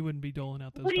he wouldn't be doling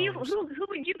out those dollars. Who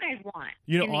would you guys want?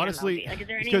 You know, honestly, like, is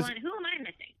there anyone? Who am I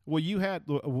missing? Well, you had,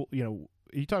 you know,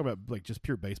 you talk about like just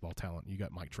pure baseball talent. You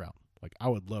got Mike Trout. Like, I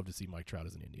would love to see Mike Trout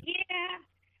as an Indian. Yeah,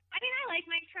 I mean, I like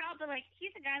Mike Trout, but like,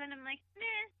 he's a guy that I'm like, meh.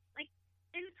 Like,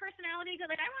 is his personality good?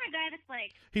 Like, I want a guy that's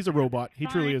like. He's a robot. He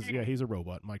truly is. Yeah, he's a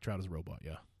robot. Mike Trout is a robot.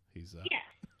 Yeah, he's.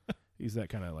 Yeah. He's that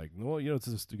kind of like, well, you know, it's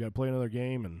just you got to play another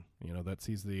game, and you know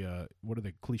he's the what are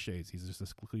the cliches? He's just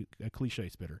a cliche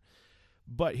spitter.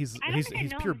 But he's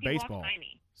pure baseball.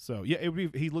 So yeah,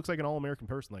 he looks like an all-American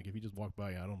person. Like if he just walked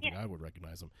by, I don't think I would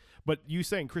recognize him. But you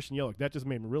saying Christian Yelich, that just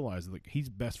made me realize that he's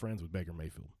best friends with Baker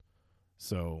Mayfield.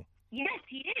 So yes,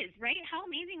 he is, right? How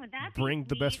amazing would that be? Bring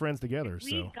the best friends together.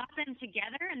 We got them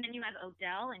together, and then you have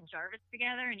Odell and Jarvis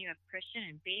together, and you have Christian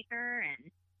and Baker,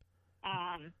 and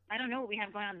I don't know what we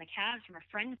have going on in the Cavs from a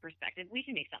friend's perspective. We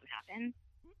can make something happen.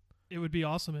 It would be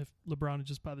awesome if LeBron would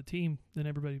just buy the team, then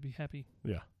everybody would be happy.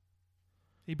 Yeah.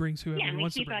 He brings whoever he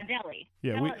wants to bring. Yeah, we keep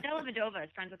Deli. Yeah, Della Vadova is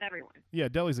friends with everyone. Yeah,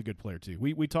 Deli's a good player, too.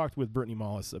 We talked with Brittany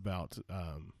Mollis about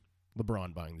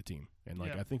LeBron buying the team. And,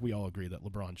 I think we all agree that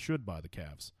LeBron should buy the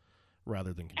Cavs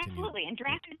rather than continue. Absolutely, and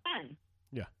draft his son.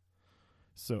 Yeah.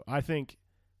 So I think,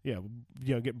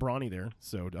 get Bronny there.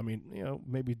 So, I mean,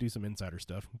 maybe do some insider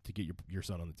stuff to get your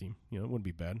son on the team. It wouldn't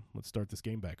be bad. Let's start this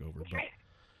game back over.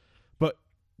 But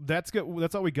that's good.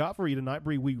 That's all we got for you tonight,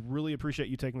 Bree. We really appreciate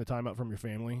you taking the time out from your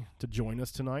family to join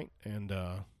us tonight. And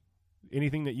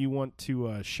anything that you want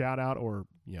to shout out or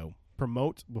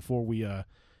promote before we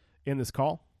end this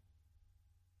call?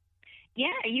 Yeah,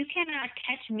 you can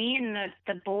catch me and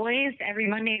the boys every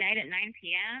Monday night at 9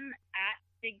 p.m. at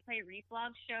Big Play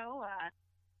Reflog Show.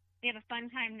 We have a fun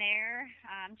time there,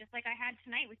 just like I had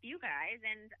tonight with you guys,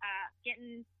 and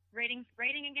getting writing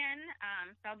again.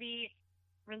 So I'll be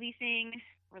releasing,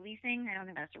 I don't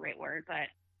think that's the right word, but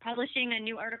publishing a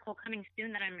new article coming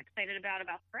soon that I'm excited about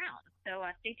the Browns. So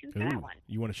stay tuned for that one.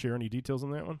 You want to share any details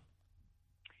on that one?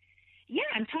 Yeah,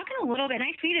 I'm talking a little bit, and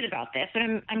I tweeted about this, but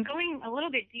I'm going a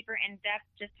little bit deeper in depth,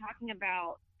 just talking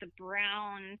about the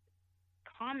Browns'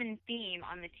 common theme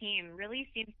on the team really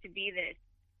seems to be this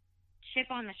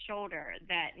chip on the shoulder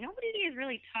that nobody is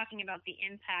really talking about the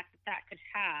impact that could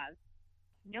have.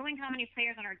 Knowing how many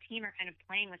players on our team are kind of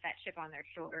playing with that chip on their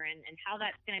shoulder and how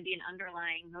that's going to be an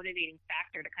underlying motivating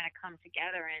factor to kind of come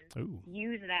together and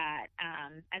use that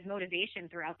as motivation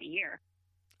throughout the year.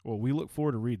 Well, we look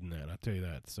forward to reading that. I'll tell you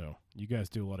that. So you guys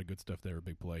do a lot of good stuff there at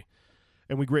Big Play.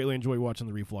 And we greatly enjoy watching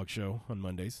the Reflog Show on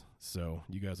Mondays. So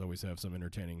you guys always have some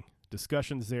entertaining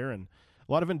discussions there and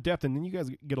a lot of in-depth. And then you guys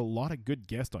get a lot of good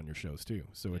guests on your shows, too.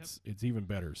 So it's even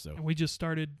better. So and we just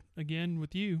started again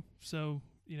with you. So,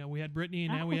 we had Brittany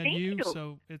and now we had you.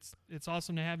 So it's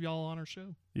awesome to have y'all on our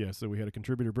show. Yeah, so we had a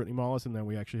contributor, Brittany Mollis, and then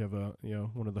we actually have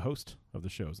one of the hosts of the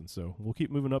shows. And so we'll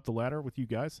keep moving up the ladder with you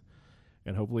guys.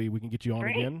 And hopefully we can get you on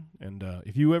again. And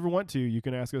if you ever want to, you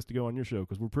can ask us to go on your show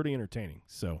because we're pretty entertaining.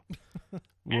 So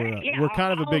we're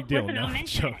kind of a big deal now.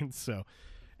 So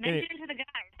mention it to the guys.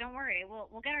 Don't worry.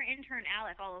 We'll get our intern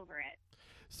Alec all over it.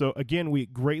 So again, we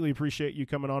greatly appreciate you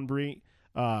coming on, Bree,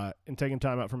 and taking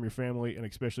time out from your family, and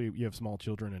especially you have small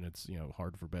children, and it's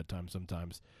hard for bedtime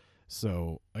sometimes.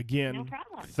 So again, no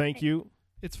problem. Thank you.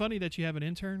 It's funny that you have an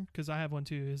intern because I have one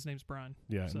too. His name's Brian.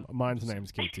 Yeah, mine's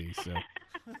name's KT. So.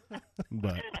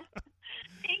 But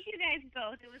thank you guys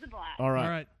both. It was a blast. All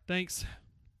right. Thanks.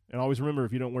 And always remember,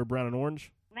 if you don't wear brown and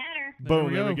orange, matter.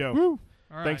 Boom. There we go. Woo.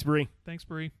 All right. Thanks, Bree. Thanks,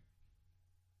 Bree.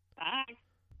 Bye.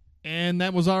 And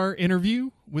that was our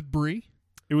interview with Bree.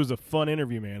 It was a fun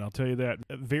interview, man. I'll tell you that.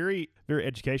 Very, very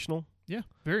educational. Yeah,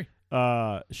 very.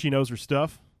 She knows her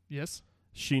stuff. Yes.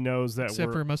 She knows that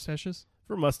Except for mustaches.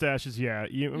 for mustaches, yeah. I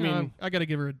mean, I got to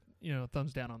give her a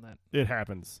thumbs down on that. it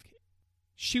happens.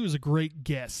 She was a great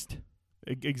guest.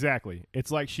 Exactly.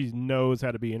 It's like she knows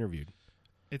how to be interviewed.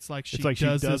 It's like she It's like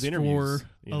does she does this interviews for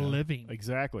you a know? living.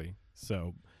 Exactly.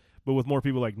 So, but with more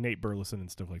people like Nate Burleson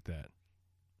and stuff like that.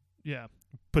 Yeah.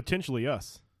 Potentially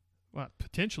us. Well,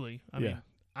 potentially. I Yeah.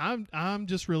 mean, I'm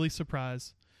just really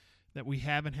surprised that we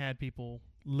haven't had people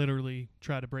literally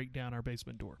try to break down our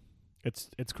basement door. It's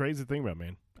crazy to think about,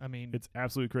 man. I mean, It's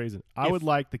absolutely crazy. I would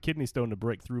like the kidney stone to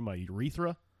break through my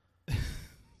urethra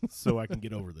so I can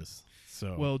get over this.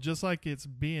 So, well, just like it's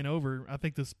being over, I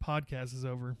think this podcast is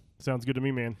over. sounds good to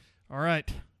me, man. All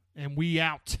right. And we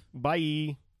out.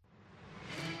 Bye.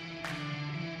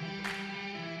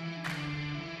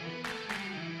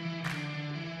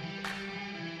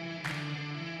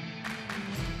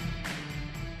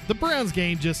 The Browns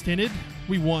game just ended.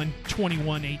 We won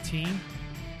 21-18.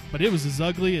 But it was as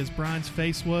ugly as Brian's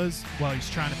face was while he's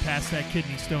trying to pass that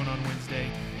kidney stone on Wednesday.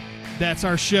 That's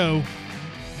our show.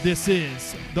 This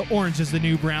is the Orange is the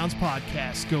New Browns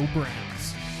podcast. Go Browns.